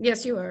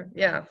 Yes, you are.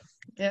 Yeah.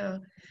 Yeah.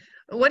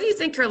 What do you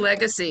think her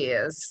legacy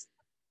is?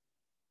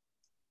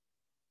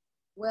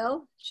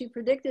 Well, she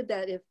predicted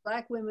that if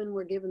Black women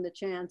were given the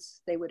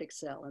chance, they would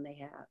excel, and they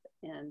have.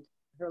 And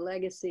her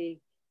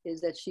legacy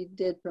is that she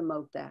did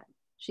promote that.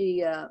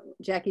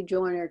 Jackie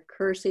Joyner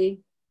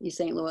Kersey, East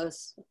St.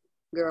 Louis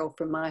girl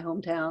from my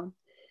hometown,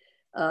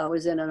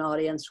 was in an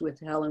audience with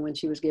Helen when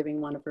she was giving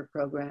one of her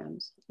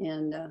programs.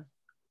 And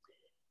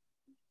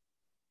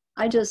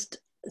I just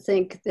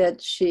think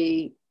that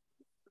she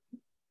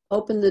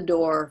opened the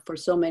door for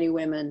so many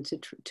women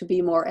to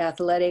be more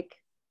athletic,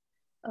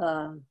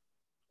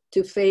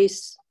 to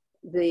face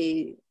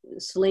the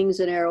slings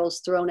and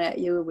arrows thrown at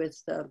you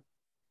with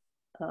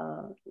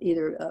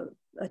either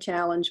a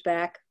challenge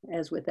back,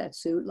 as with that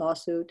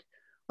lawsuit,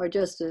 or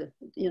just to,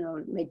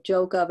 make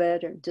joke of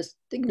it, or just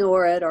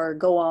ignore it, or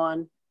go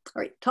on,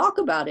 or talk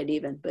about it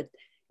even, but,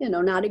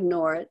 not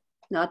ignore it,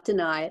 not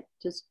deny it,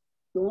 just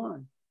go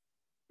on.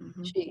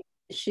 She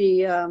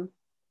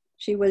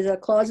was a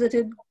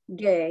closeted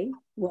gay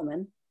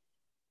woman.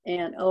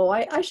 And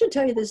I should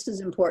tell you, this is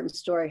an important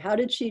story.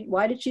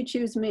 Why did she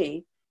choose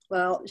me?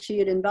 Well, she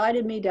had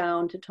invited me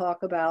down to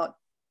talk about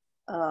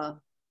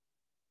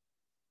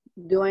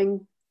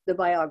doing the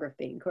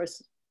biography. Of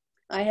course,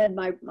 I had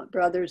my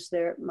brothers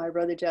there, my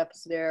brother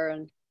Jeff's there,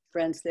 and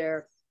friends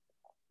there.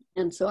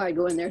 And so I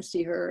go in there to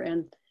see her,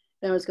 and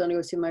then I was going to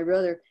go see my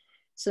brother.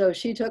 So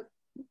she took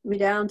me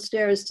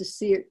downstairs to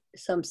see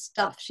some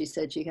stuff. She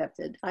said she have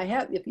to,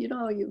 if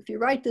you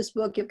write this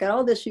book, you've got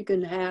all this you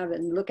can have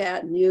and look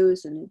at and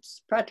use, and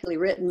it's practically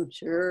written,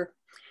 sure.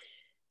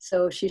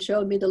 So she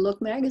showed me the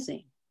Look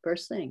magazine,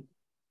 first thing.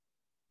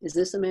 Is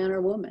this a man or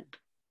a woman?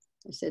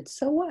 I said,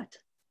 so what?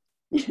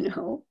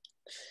 And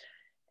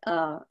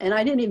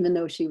I didn't even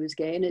know she was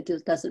gay, and it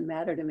just doesn't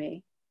matter to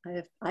me.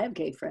 I have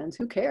gay friends.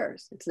 Who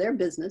cares? It's their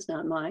business,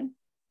 not mine.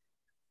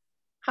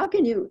 How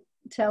can you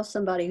tell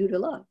somebody who to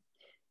love?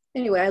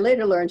 Anyway, I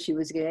later learned she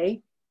was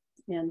gay,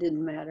 and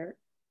didn't matter.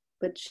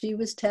 But she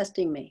was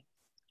testing me.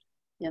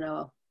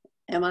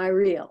 Am I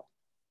real?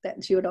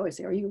 She would always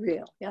say, are you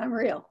real? Yeah, I'm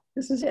real.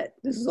 This is it.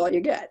 This is all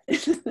you get.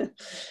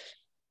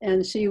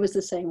 And she was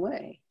the same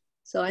way.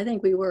 So I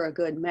think we were a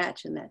good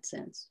match in that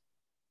sense.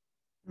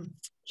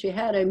 She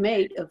had a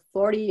mate of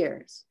 40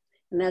 years.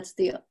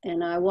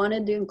 And I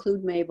wanted to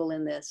include Mabel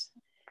in this.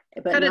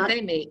 But how did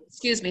they meet?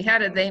 Excuse me, how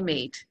did they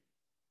meet?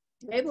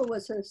 Mabel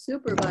was her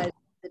supervisor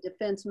at the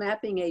Defense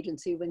Mapping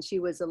Agency when she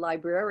was a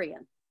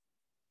librarian.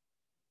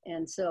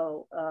 And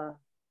so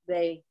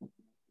they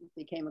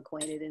became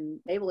acquainted, and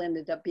Mabel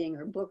ended up being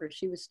her booker.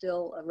 She was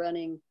still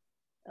running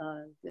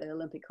the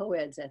Olympic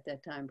co-eds at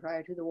that time,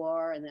 prior to the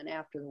war, and then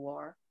after the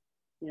war,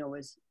 you know,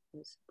 was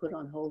put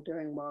on hold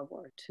during World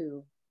War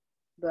II.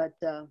 But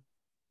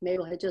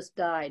Mabel had just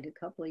died a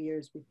couple of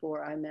years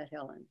before I met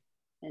Helen,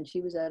 and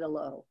she was at a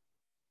low.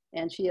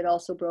 And she had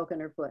also broken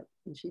her foot,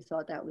 and she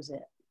thought that was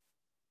it.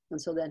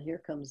 And so then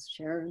here comes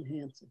Sharon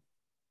Hanson.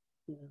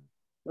 You know,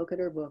 look at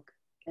her book.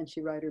 Can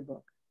she write her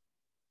book?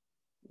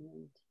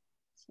 And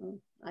so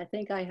I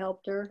think I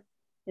helped her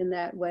in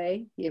that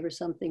way, gave her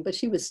something, but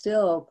she was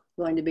still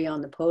going to be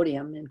on the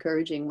podium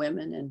encouraging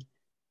women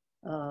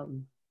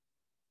and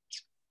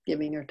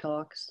giving her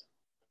talks.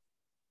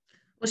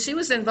 Well, she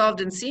was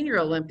involved in Senior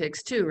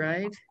Olympics too,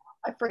 right?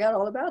 I forgot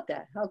all about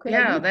that. How could I?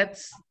 Yeah,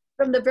 that's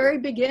from the very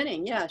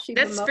beginning. Yeah,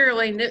 that's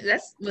fairly new.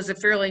 That was a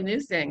fairly new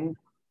thing.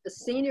 The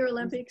Senior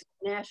Olympics,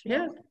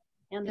 National,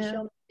 and the Yeah.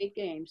 Showman State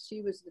Games.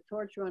 She was the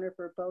torch runner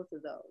for both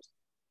of those.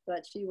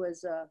 But she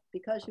was,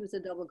 because she was a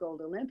double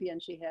gold Olympian,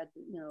 she had,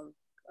 you know,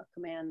 a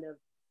command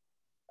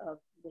of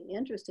the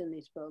interest in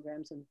these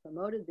programs and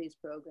promoted these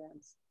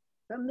programs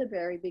from the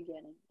very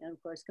beginning, and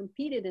of course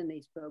competed in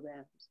these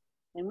programs.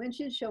 And when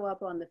she'd show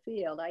up on the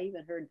field, I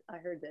heard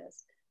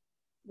this.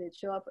 They'd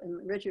show up,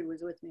 and Richard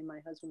was with me,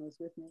 my husband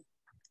was with me.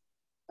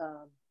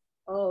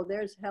 Oh,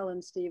 there's Helen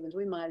Stephens.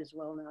 We might as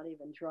well not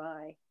even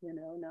try, you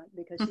know, not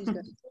because she's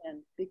going to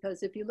win.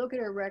 Because if you look at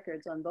her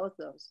records on both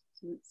those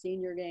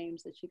senior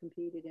games that she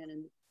competed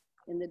in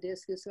the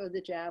discus or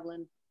the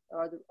javelin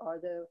or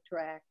the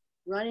track,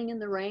 running in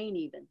the rain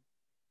even.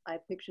 I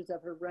have pictures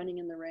of her running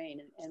in the rain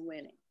and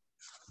winning.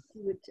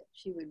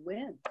 She would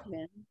win.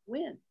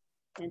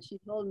 And she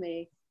told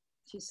me,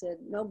 she said,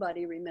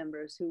 nobody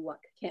remembers who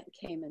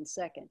came in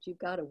second. You've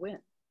got to win.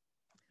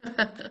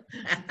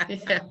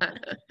 Yeah.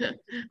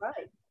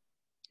 Right.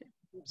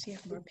 Do you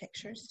have more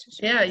pictures to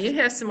show? Yeah, you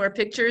have some more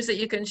pictures that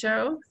you can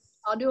show?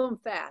 I'll do them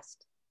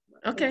fast.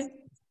 Okay. If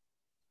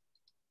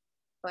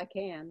I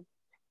can.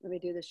 Let me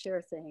do the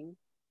share thing.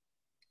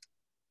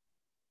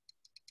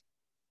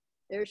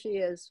 There she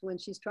is when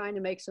she's trying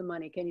to make some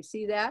money. Can you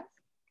see that?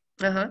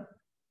 Uh-huh.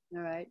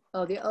 All right.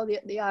 Oh, the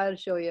I ought to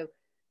show you.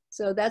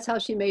 So that's how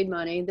she made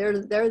money. There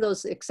are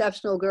those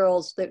exceptional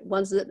girls. That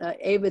one's that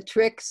Ava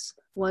Trix,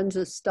 one's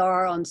a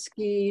star on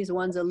skis,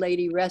 one's a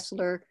lady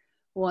wrestler,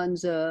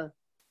 one's a,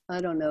 I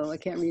don't know, I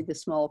can't read the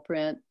small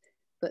print,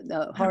 but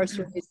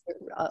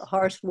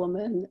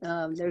horsewoman.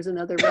 There's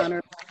another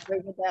runner,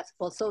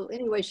 basketball. So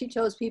anyway, she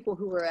chose people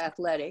who were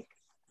athletic,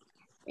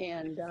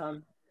 and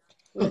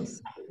let's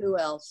see, who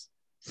else?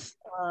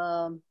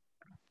 I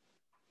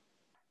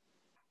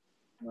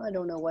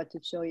don't know what to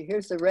show you.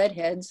 Here's the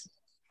redheads.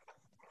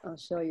 I'll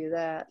show you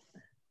that.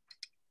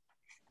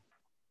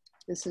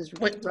 This is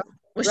Was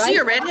she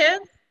a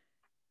redhead?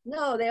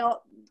 No,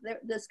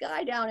 this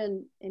guy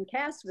down in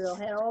Cassville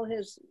had all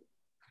his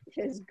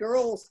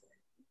girls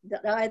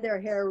dye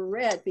their hair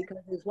red because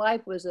his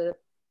wife was a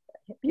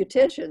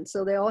beautician.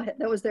 So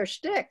that was their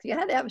shtick. You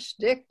had to have a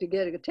shtick to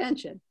get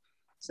attention.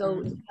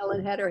 So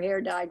Helen had her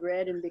hair dyed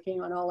red and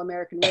became an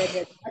All-American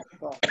redhead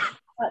basketball.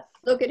 But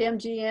look at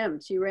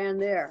MGM. She ran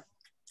there.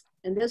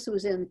 And this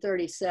was in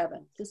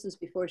 37. This is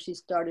before she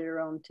started her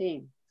own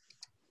team.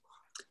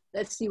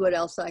 Let's see what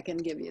else I can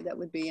give you that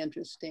would be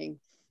interesting.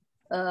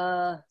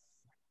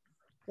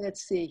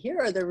 Let's see, here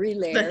are the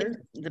relayers.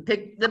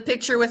 The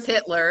picture with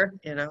Hitler,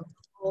 you know.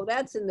 Oh,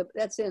 that's in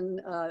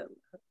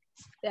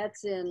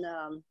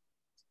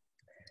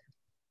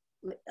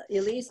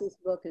Elise's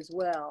book as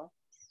well.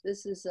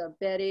 This is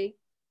Betty.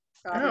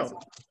 Oh,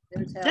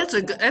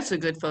 that's a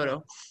good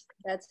photo.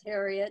 That's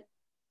Harriet.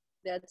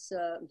 That's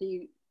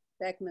the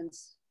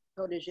Beckman's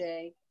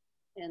protege,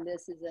 and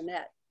this is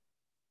Annette.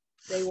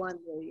 They won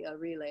the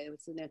relay. It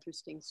was an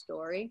interesting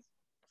story.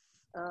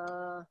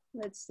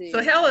 Let's see.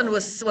 So Helen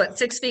was what,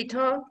 6 feet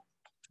tall?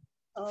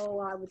 Oh,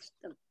 I was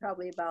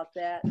probably about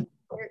that.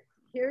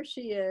 Here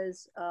she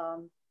is. Let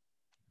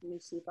me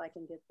see if I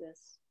can get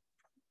this.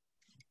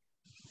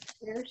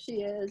 Here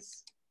she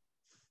is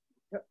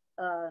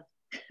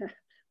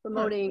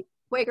promoting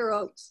Quaker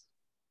Oats.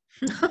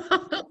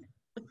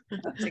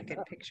 That's a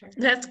good picture.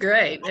 That's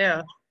great,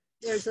 yeah.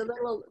 There's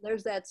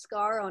that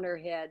scar on her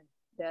head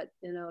that,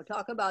 you know,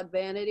 talk about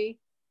vanity.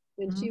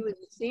 When she was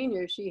a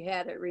senior, she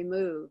had it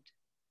removed.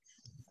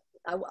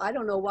 I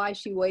don't know why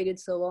she waited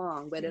so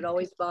long, but it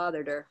always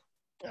bothered her.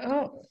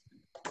 Oh.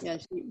 Yeah,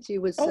 she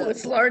was. Oh,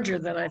 it's larger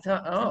than I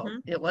thought. Oh,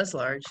 it was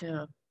large,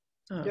 yeah.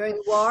 Oh. During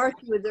the war,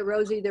 she was the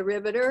Rosie the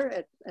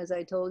Riveter, as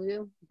I told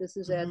you. This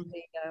is at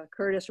the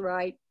Curtis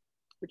Wright,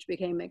 which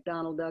became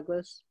McDonnell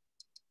Douglas.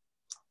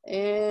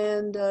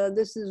 And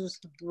this is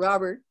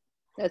Robert.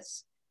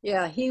 That's,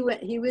 yeah, he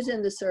was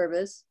in the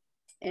service.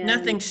 And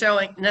Nothing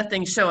showing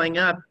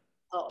up.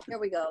 oh, here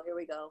we go.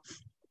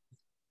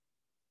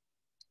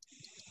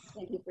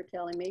 Thank you for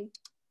telling me.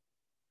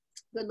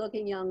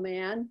 Good-looking young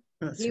man.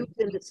 That's He was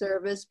in the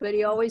service, but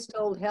he always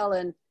told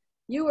Helen,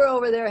 "You were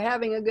over there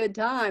having a good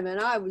time, and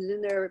I was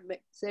in there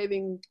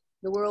saving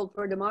the world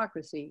for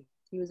democracy."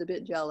 He was a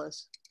bit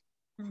jealous.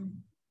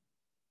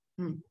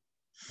 Hmm.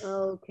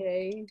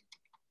 Okay.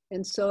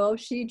 And so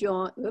she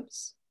joined,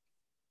 oops.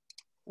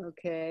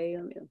 Okay,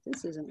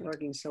 this isn't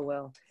working so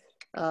well.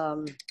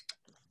 I'm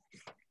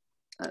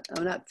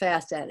not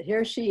fast at it.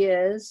 Here she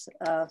is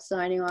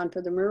signing on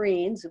for the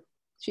Marines.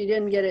 She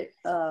didn't get it,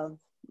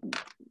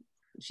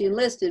 she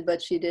enlisted,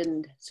 but she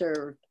didn't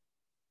serve.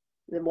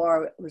 The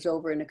war was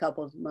over in a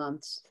couple of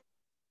months.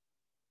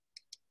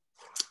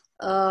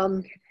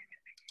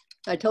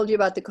 I told you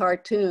about the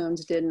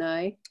cartoons, didn't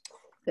I?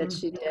 That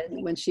she did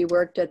when she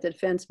worked at the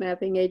Defense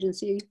Mapping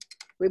Agency.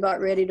 We about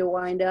ready to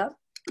wind up?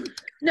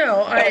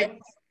 No,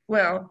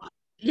 well,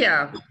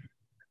 yeah.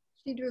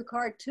 She drew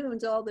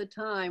cartoons all the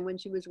time when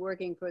she was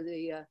working for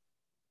the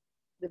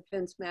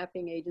Defense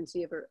Mapping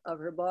Agency of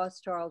her boss,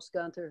 Charles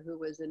Gunther, who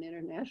was an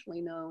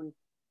internationally known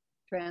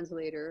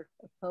translator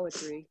of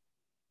poetry.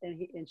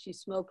 And she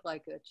smoked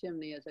like a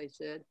chimney, as I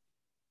said.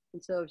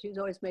 And so she was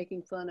always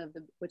making fun of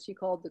what she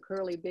called the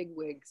curly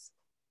bigwigs.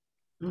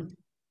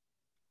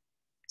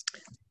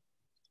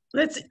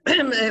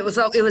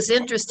 It was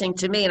interesting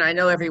to me, and I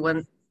know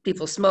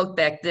people smoked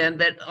back then,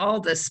 but all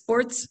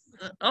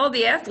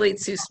the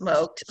athletes who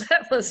smoked,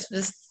 that was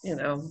just,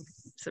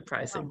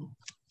 surprising.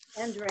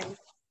 And drink.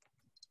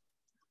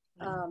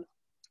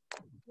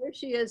 Here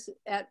she is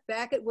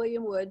back at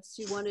William Woods.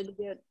 She wanted to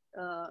get,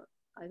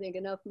 I think,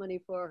 enough money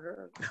for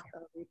her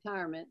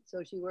retirement,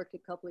 so she worked a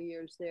couple of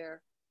years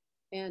there.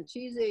 And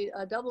she's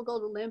a double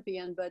gold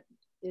Olympian, but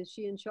is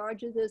she in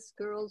charge of this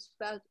girls'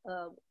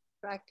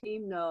 track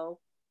team? No,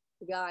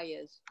 the guy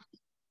is.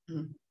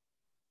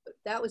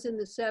 That was in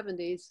the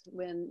 70s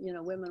when,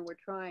 women were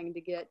trying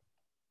to get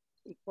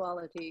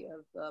equality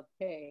of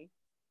pay.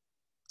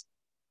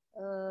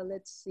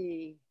 Let's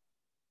see.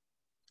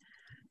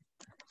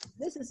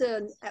 This is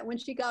when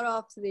she got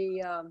off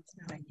the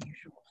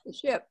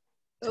ship.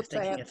 Oops,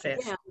 I have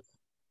to,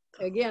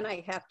 again,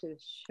 I have to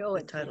show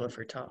it. The title of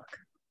her talk.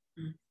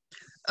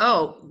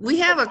 Oh, we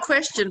have a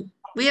question.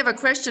 We have a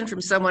question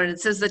from someone. It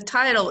says the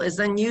title is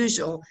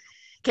unusual.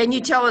 Can you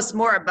tell us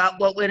more about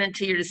what went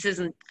into your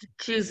decision to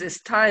choose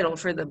this title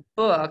for the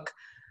book?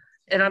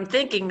 And I'm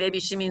thinking maybe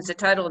she means the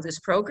title of this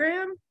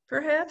program,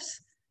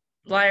 perhaps?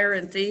 Liar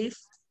and Thief.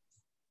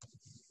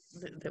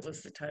 That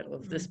was the title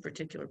of this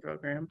particular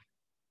program.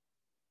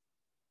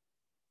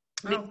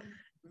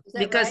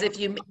 Because right?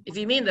 if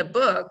you mean the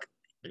book,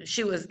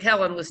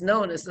 Helen was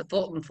known as the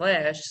Fulton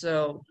Flash,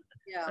 so.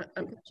 Yeah,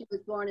 because she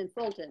was born in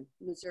Fulton,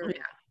 Missouri.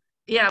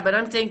 Yeah, but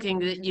I'm thinking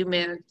that you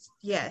meant.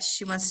 Yes,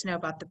 she wants to know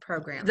about the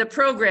program. The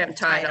program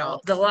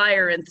title, the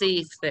Liar and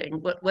Thief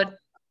thing.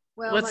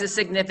 What's the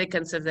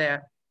significance of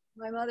that?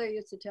 My mother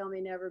used to tell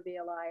me never be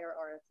a liar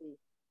or a thief,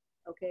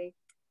 okay?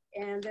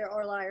 And there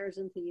are liars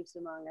and thieves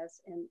among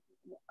us. And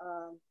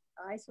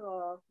I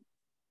saw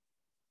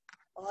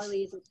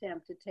Arlene's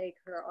attempt to take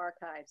her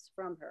archives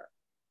from her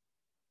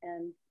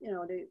and,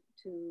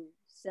 to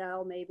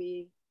sell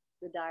maybe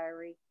the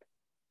diary.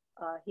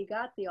 He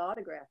got the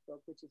autograph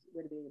book, which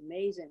would be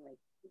amazingly,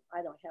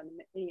 I don't have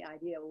any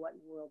idea what in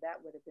the world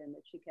that would have been,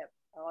 that she kept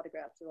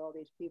autographs of all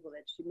these people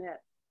that she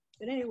met.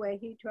 But anyway,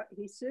 he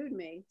sued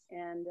me,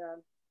 and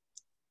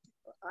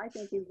I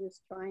think he was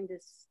just trying to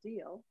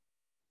steal.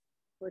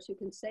 Of course, you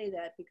can say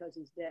that because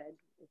he's dead.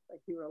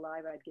 If he were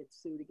alive, I'd get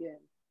sued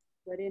again.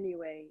 But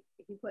anyway,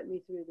 he put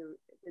me through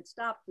it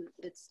stopped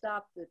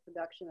the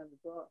production of the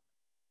book.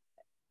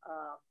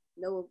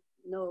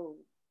 No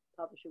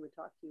publisher would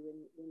talk to you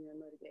when you're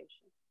in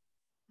litigation.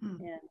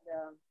 And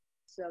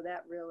so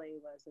that really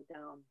was a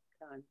down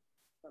time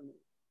for me.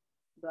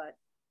 But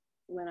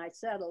when I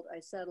settled,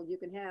 you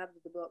can have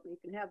the book, you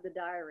can have the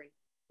diary.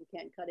 You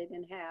can't cut it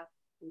in half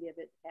and give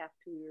it half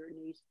to your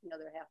niece, the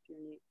other half to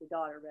your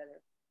daughter, rather,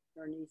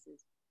 or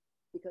nieces,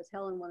 because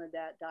Helen wanted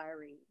that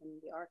diary in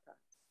the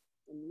archives.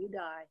 When you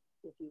die,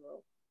 if you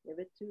will, give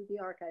it to the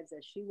archives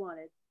as she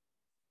wanted,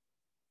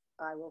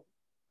 I will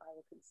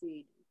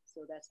concede.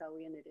 So that's how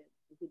we ended it.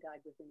 He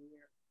died within a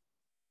year.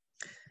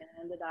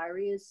 And the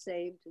diary is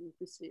saved and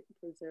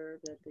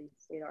preserved at the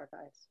State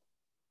Archives.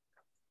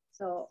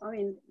 So, I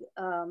mean,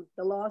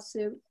 the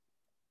lawsuit,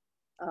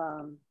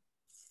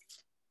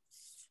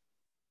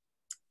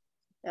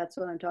 that's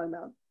what I'm talking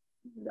about.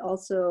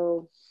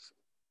 Also,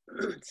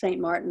 St.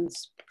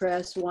 Martin's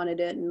Press wanted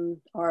it, and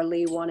R.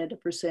 Lee wanted a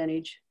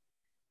percentage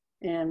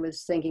and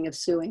was thinking of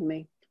suing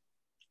me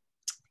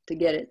to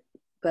get it.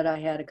 But I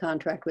had a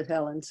contract with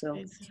Helen, so.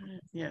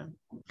 Yeah.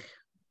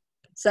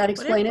 Does that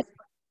explain it?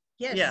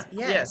 Yes,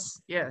 yeah.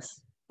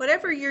 Yes.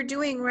 Whatever you're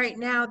doing right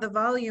now, the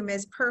volume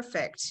is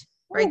perfect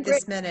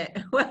this minute.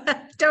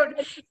 Don't.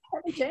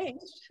 Haven't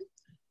changed.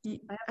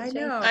 I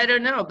know. I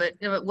don't know, but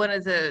one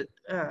of the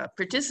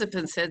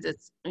participants said that,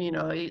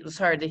 it was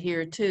hard to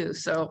hear too.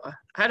 So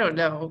I don't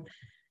know.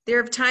 There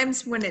are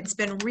times when it's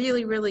been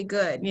really, really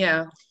good.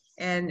 Yeah.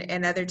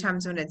 And other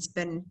times when it's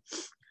been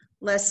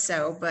less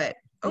so, but.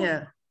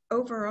 Yeah.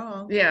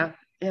 overall, Yeah,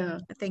 yeah.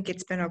 I think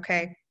it's been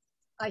okay.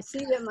 I see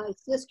that my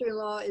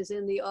sister-in-law is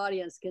in the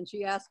audience. Can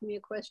she ask me a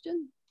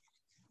question?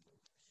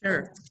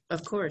 Sure,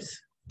 of course.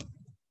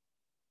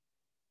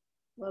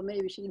 Well,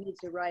 maybe she needs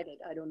to write it.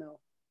 I don't know.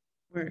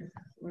 Where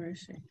is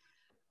she?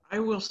 I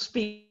will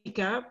speak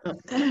up.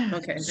 Oh,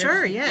 okay.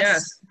 Sure,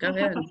 yes. Go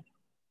ahead.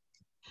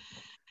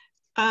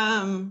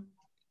 I'm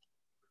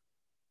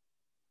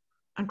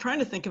trying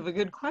to think of a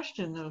good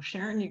question though,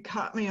 Sharon. You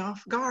caught me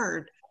off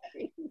guard.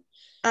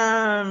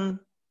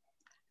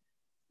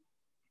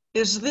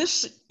 Is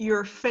this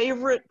your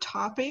favorite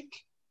topic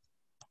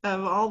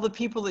of all the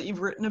people that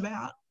you've written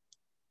about?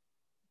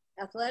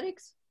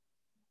 Athletics?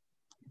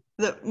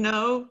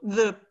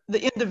 The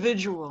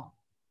individual.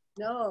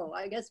 No,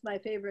 I guess my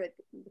favorite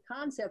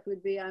concept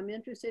would be I'm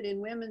interested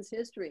in women's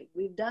history.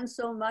 We've done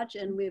so much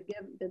and we've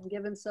been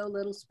given so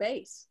little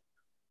space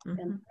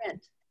and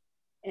print.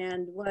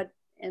 And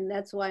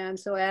that's why I'm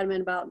so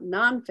adamant about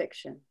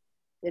nonfiction.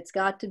 It's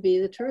got to be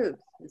the truth.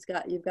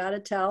 You've got to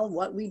tell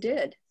what we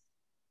did.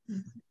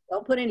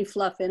 Don't put any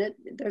fluff in it.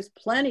 There's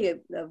plenty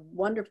of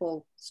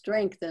wonderful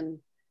strength and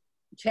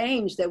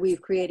change that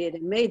we've created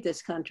and made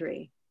this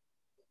country.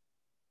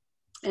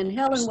 And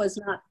Helen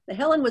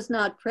was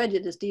not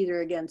prejudiced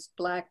either against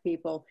Black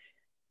people.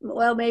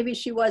 Well, maybe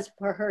she was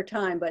for her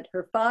time, but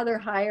her father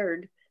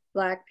hired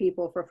Black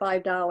people for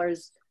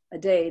 $5 a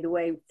day the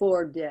way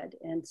Ford did.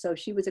 And so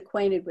she was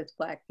acquainted with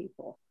Black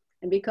people.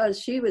 And because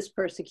she was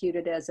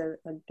persecuted as a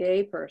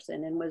gay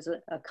person and was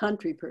a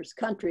country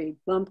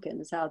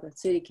bumpkin is how the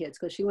city kids,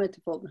 because she went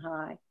to Fulton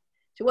High.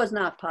 She was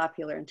not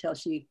popular until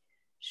she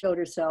showed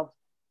herself.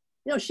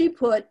 You know, she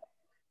put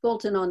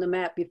Fulton on the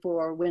map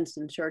before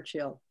Winston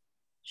Churchill.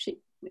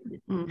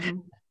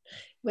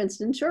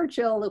 Winston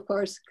Churchill, of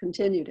course,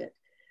 continued it.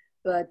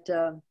 But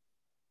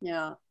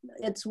yeah,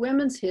 it's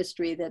women's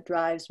history that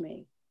drives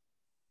me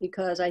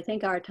because I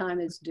think our time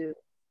is due.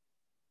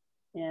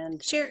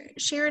 And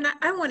Sharon,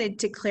 I wanted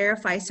to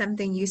clarify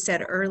something you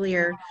said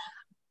earlier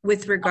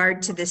with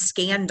regard to the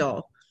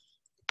scandal.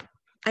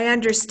 I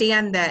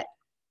understand that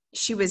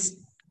she was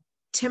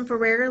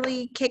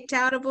temporarily kicked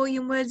out of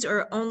William Woods,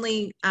 or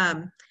only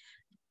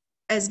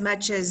as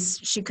much as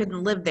she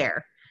couldn't live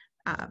there.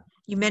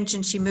 You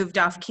mentioned she moved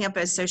off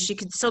campus, so she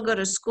could still go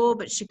to school,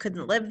 but she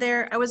couldn't live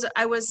there. I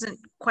wasn't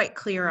quite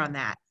clear on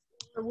that.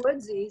 The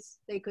Woodsies,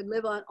 they could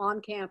live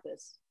on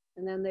campus,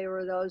 and then there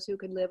were those who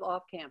could live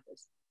off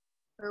campus.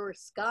 Her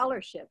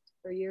scholarship,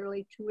 her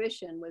yearly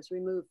tuition was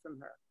removed from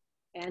her,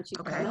 and she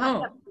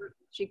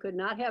could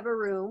not have a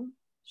room.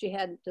 She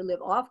had to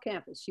live off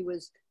campus. She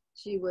was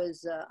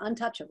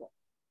untouchable.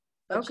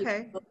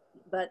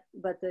 But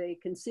but they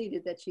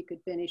conceded that she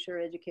could finish her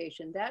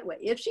education that way.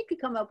 If she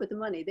could come up with the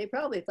money, they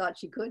probably thought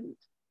she couldn't,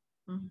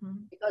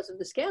 because of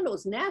the scandal.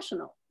 Is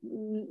national,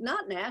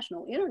 not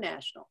national,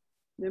 international.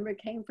 Remember, it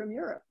came from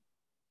Europe.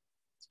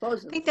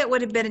 Supposedly. I think that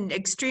would have been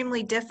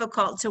extremely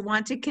difficult to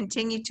want to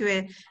continue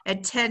to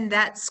attend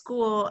that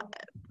school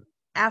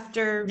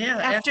after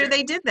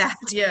they did that.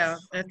 Yeah,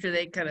 after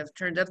they kind of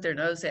turned up their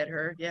nose at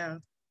her. Yeah.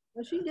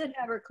 Well, she did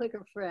have her clique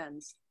of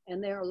friends,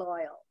 and they're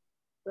loyal,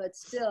 but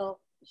still,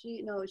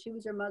 she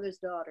was her mother's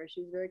daughter.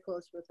 She was very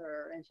close with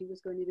her, and she was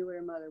going to do what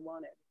her mother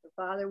wanted. Her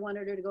father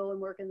wanted her to go and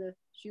work in the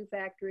shoe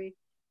factory,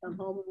 come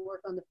home and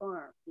work on the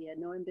farm. He had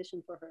no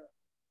ambition for her.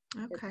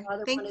 Okay,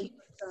 thank you.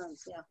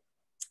 Sons. Yeah.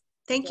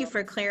 Thank you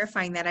for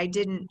clarifying that. I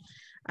didn't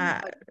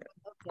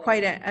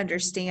quite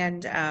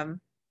understand how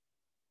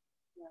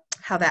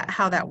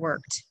that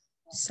worked.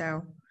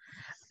 So,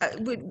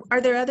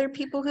 are there other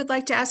people who'd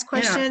like to ask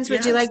questions?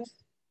 Would you like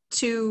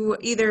to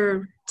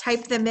either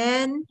type them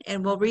in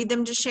and we'll read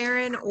them to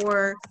Sharon,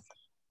 or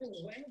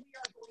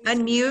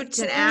unmute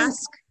and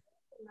ask?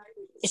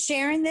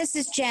 Sharon, this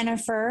is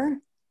Jennifer.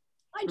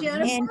 Hi,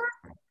 Jennifer. And,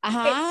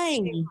 hi.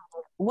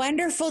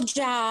 Wonderful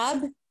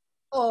job.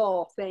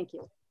 Oh, thank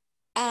you.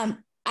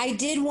 I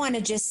did want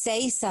to just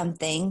say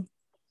something,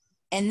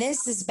 and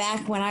this is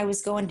back when I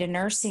was going to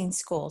nursing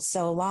school,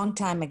 so a long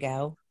time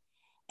ago.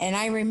 And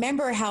I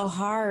remember how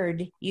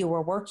hard you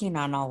were working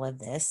on all of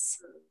this.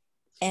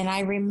 And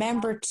I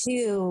remember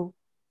too,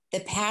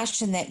 the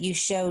passion that you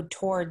showed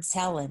towards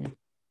Helen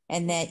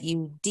and that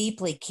you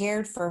deeply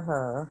cared for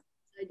her.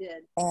 I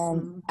did.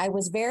 And I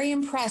was very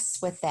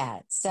impressed with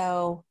that.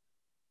 So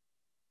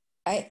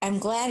I'm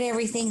glad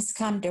everything's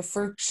come to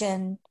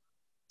fruition.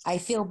 I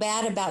feel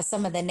bad about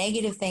some of the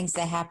negative things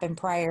that happened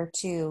prior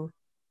to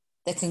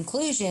the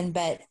conclusion,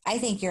 but I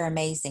think you're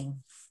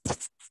amazing.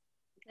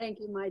 Thank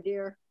you, my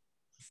dear.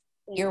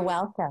 You're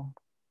welcome.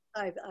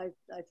 I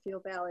feel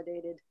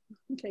validated.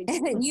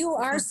 You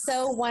are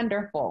so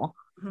wonderful.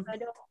 I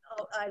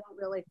don't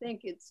really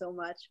think it so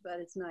much, but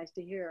it's nice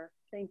to hear.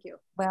 Thank you.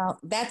 Well,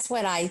 that's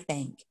what I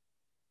think.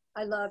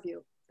 I love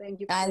you. Thank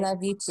you. I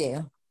love you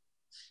too.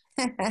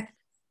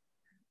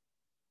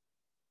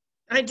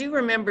 I do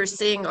remember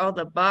seeing all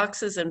the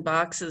boxes and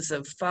boxes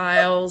of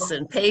files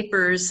and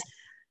papers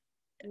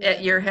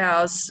at your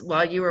house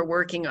while you were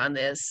working on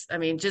this. I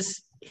mean,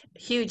 just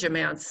huge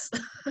amounts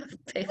of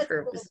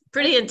paper. It was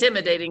pretty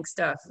intimidating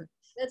stuff.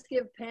 let's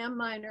give Pam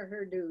Miner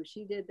her due.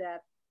 She did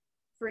that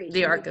free.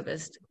 The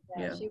archivist.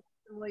 Yeah. She was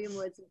from William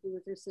Woods, and she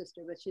was her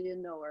sister, but she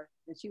didn't know her.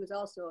 And she was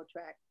also a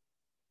track.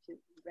 She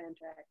ran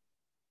track.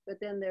 But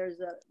then there's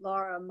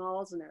Laura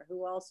Malzner,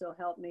 who also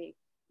helped me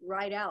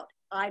write out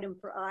item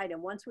for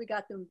item. Once we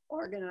got them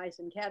organized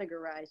and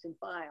categorized in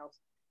files,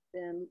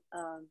 then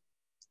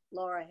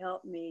Laura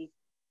helped me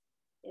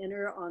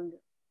enter on,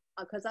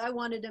 because I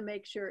wanted to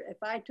make sure if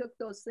I took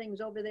those things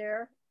over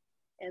there,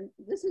 and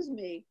this is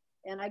me,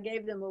 and I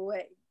gave them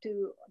away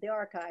to the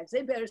archives,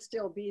 they better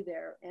still be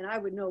there. And I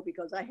would know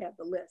because I have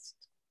the list.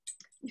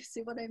 You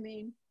see what I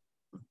mean?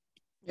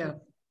 Yeah.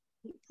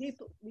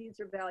 People, these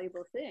are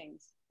valuable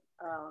things.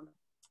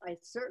 I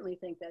certainly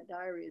think that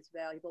diary is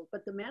valuable,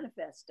 but the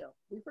manifesto,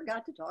 we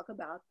forgot to talk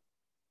about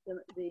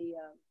the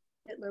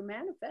Hitler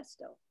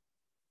manifesto.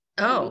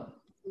 Oh,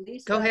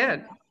 Elise go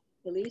ahead.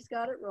 Elise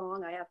got it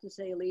wrong. I have to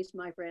say, Elise,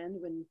 my friend,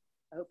 when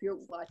I hope you're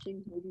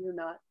watching, maybe you're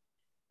not.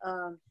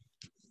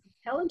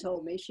 Helen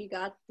told me she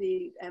got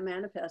the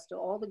manifesto.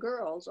 All the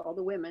girls, all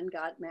the women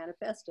got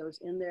manifestos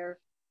in their,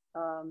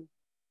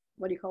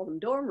 what do you call them,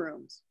 dorm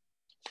rooms.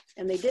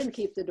 And they didn't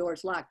keep the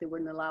doors locked. They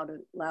wouldn't allow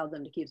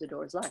them to keep the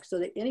doors locked, so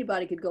that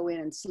anybody could go in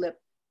and slip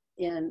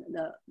in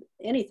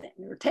anything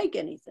or take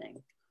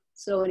anything.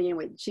 So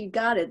anyway, she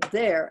got it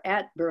there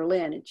at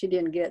Berlin, and she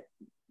didn't get,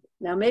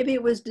 now maybe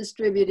it was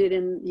distributed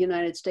in the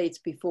United States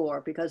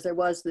before, because there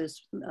was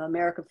this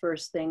America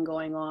First thing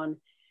going on.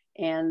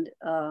 And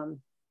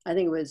I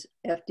think it was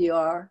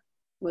FDR,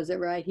 was it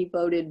right? He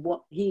voted,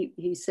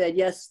 he said,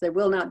 yes, there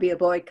will not be a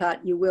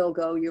boycott. You will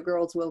go, your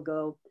girls will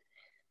go.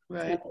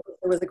 Right. And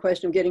there was the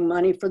question of getting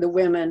money for the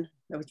women.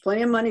 There was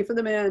plenty of money for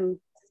the men,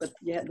 but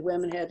the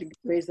women had to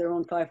raise their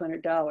own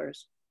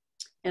 $500.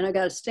 And I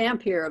got a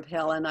stamp here of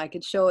Helen. I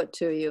could show it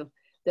to you.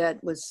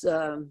 That was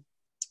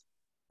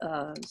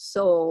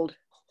sold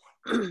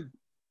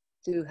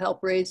to help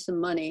raise some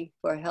money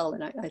for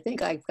Helen. I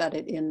think I've got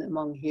it in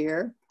among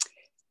here.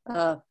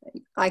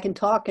 I can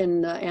talk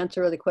and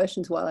answer other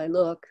questions while I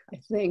look, I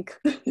think.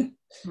 Here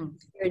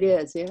it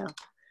is, yeah.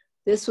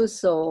 This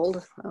was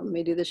sold. Let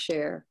me do the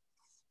share.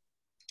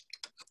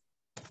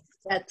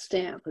 That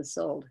stamp was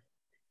sold.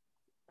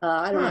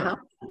 I don't know how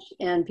much,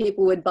 and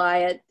people would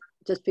buy it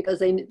just because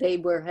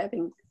they were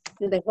having,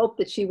 they hoped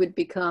that she would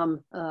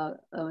become an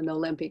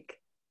Olympic.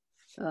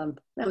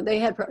 They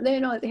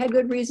had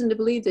good reason to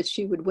believe that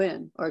she would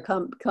win or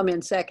come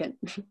in second.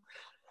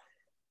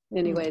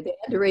 Anyway, they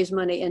had to raise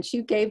money, and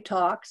she gave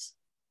talks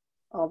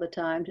all the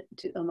time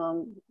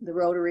among the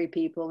Rotary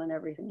people and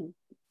everything,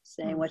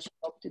 saying what she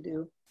hoped to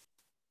do.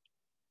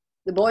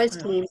 The boys'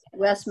 team at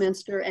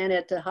Westminster and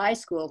at the high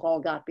school all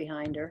got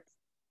behind her,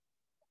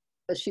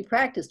 but she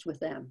practiced with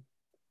them.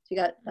 She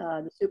got,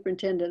 the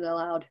superintendent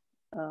allowed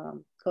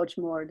Coach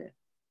Moore to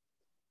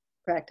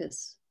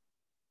practice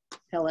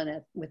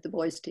Helen with the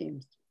boys' team.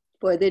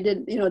 Boy, they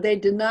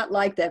did not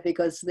like that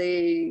because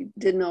they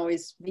didn't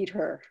always beat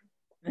her.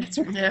 That's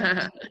right.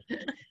 Yeah.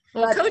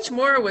 Well, but Coach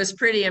Moore was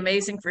pretty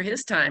amazing for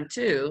his time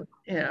too.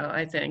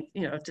 I think,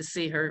 to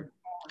see her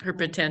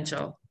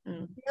potential.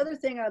 The other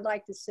thing I'd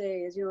like to say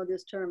is,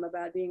 this term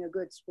about being a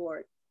good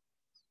sport.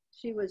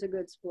 She was a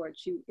good sport.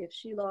 If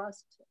she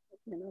lost,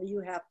 you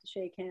have to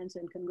shake hands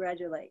and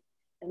congratulate.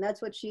 And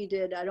that's what she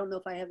did. I don't know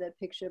if I have that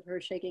picture of her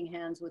shaking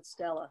hands with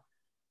Stella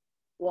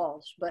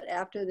Walsh, but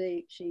after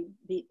she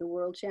beat the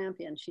world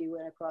champion, she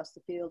went across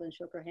the field and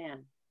shook her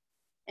hand.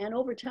 And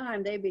over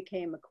time, they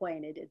became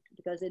acquainted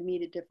because they'd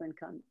meet at different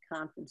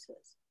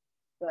conferences.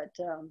 But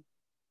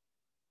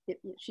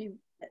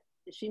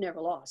she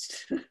never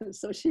lost,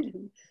 so she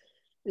didn't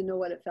know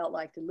what it felt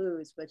like to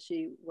lose. But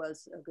she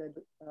was a good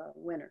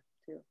winner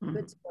too,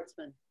 good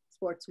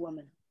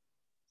sportswoman.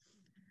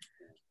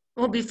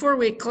 Well, before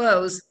we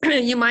close,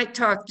 you might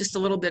talk just a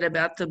little bit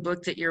about the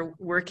book that you're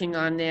working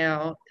on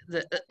now,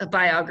 a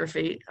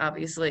biography,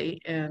 obviously,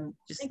 and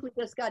I think we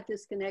just got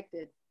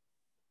disconnected.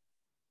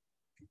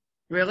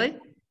 Really?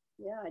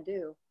 Yeah, I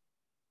do.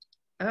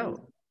 Oh.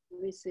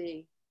 Let me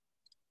see.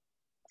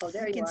 Oh,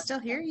 there you are. I can still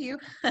hear you.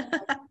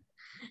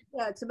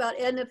 Yeah, it's about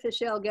Edna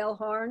Fischel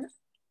Gellhorn.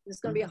 It's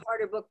going to be a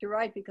harder book to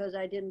write because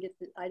I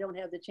don't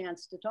have the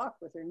chance to talk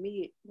with her,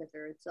 meet with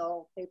her. It's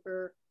all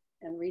paper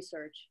and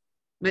research.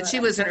 But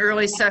she was an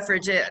early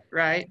suffragette,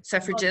 right?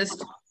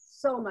 Suffragist?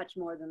 So much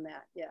more than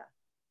that, yeah.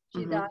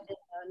 She died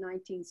in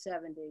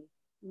 1970.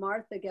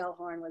 Martha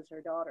Gellhorn was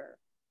her daughter,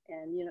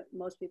 and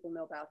most people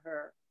know about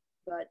her.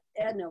 But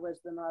Edna was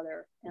the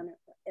mother, and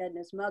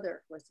Edna's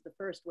mother was the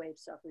first wave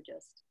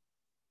suffragist.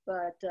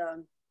 But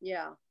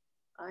yeah,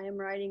 I am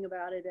writing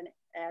about it and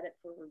at it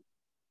for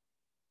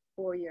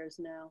 4 years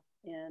now,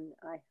 and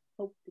I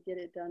hope to get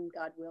it done,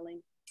 God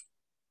willing,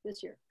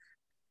 this year.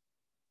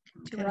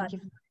 Do you want to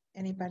give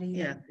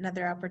anybody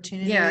another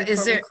opportunity? Yeah,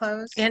 is there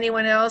close?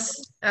 Anyone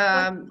else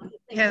have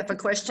a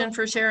question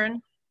for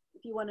Sharon?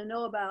 If you want to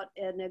know about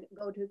Edna,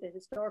 go to the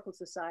Historical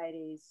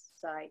Society's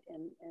site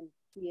and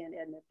key in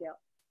Edna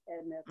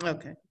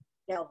Okay.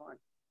 Gellhorn.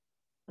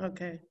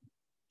 Okay,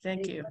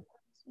 thank you.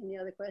 Any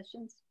other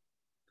questions?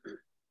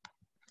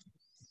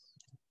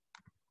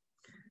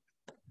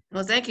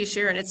 Well, thank you,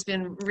 Sharon. It's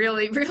been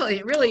really,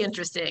 really, really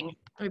interesting.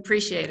 We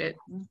appreciate it.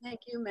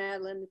 Thank you,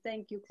 Madeline.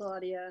 Thank you,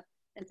 Claudia.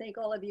 And thank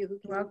all of you who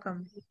came.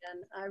 Welcome.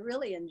 And I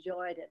really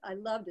enjoyed it. I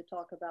love to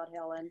talk about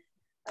Helen.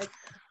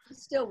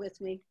 She's still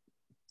with me,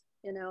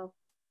 you know.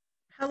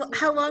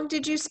 How long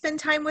did you spend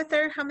time with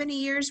her? How many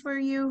years were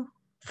you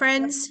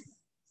friends?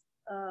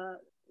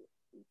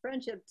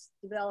 Friendships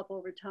develop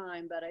over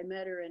time, but I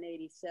met her in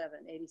 86,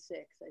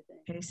 I think.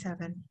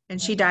 87.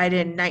 And she died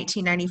in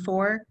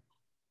 1994?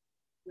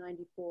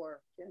 94,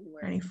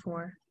 January.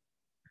 94.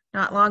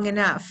 Not long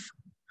enough.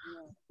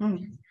 No, no,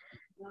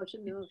 she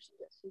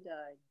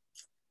died.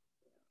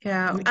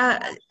 Yeah.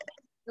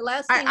 The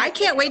last thing I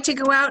can't wait to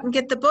go out and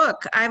get the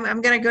book.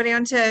 I'm going to go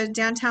down to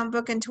Downtown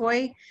Book and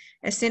Toy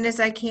as soon as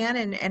I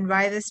can and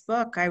buy this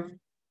book.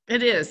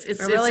 It is.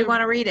 I really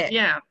want to read it.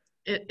 Yeah,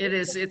 it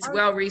is. It's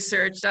well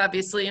researched,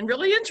 obviously, and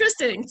really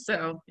interesting.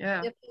 So,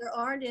 yeah. If there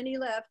aren't any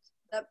left,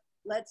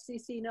 let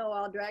CC know.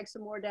 I'll drag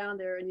some more down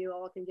there and you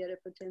all can get it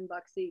for $10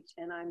 each.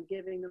 And I'm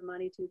giving the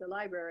money to the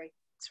library.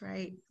 That's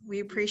right.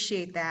 We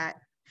appreciate that.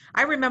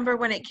 I remember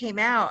when it came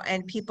out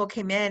and people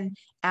came in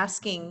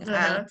asking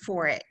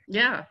for it.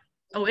 Yeah.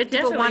 Oh, it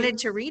People definitely wanted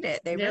to read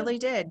it. They really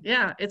did.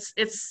 Yeah, it's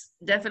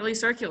definitely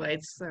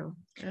circulates. So,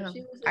 yeah.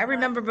 I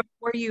remember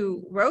before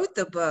you wrote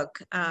the book,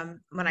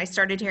 when I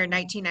started here in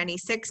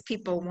 1996,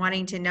 people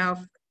wanting to know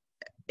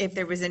if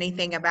there was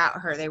anything about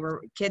her.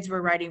 Kids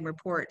were writing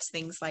reports,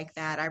 things like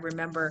that. I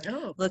remember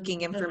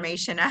looking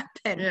information up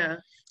and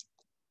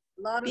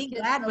be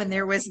glad when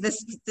there was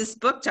this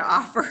book to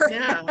offer.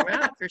 Yeah,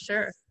 right, for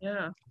sure.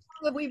 Yeah.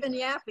 We've been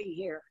yapping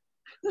here.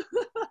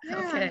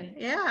 Okay.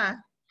 Yeah.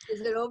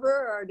 Is it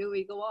over or do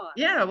we go on?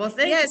 Yeah. Well,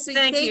 thank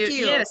you.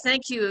 Yes,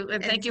 thank you.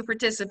 And thank you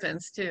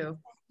participants too.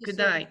 Good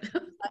night.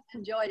 I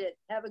enjoyed it.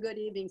 Have a good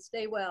evening.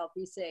 Stay well.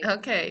 Be safe.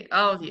 Okay.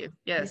 All of you.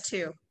 Yes.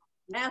 You too.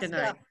 Mask Good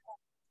night. up.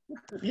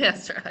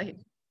 Yes, right.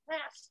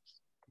 Mask.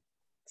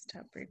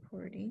 Stop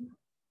recording.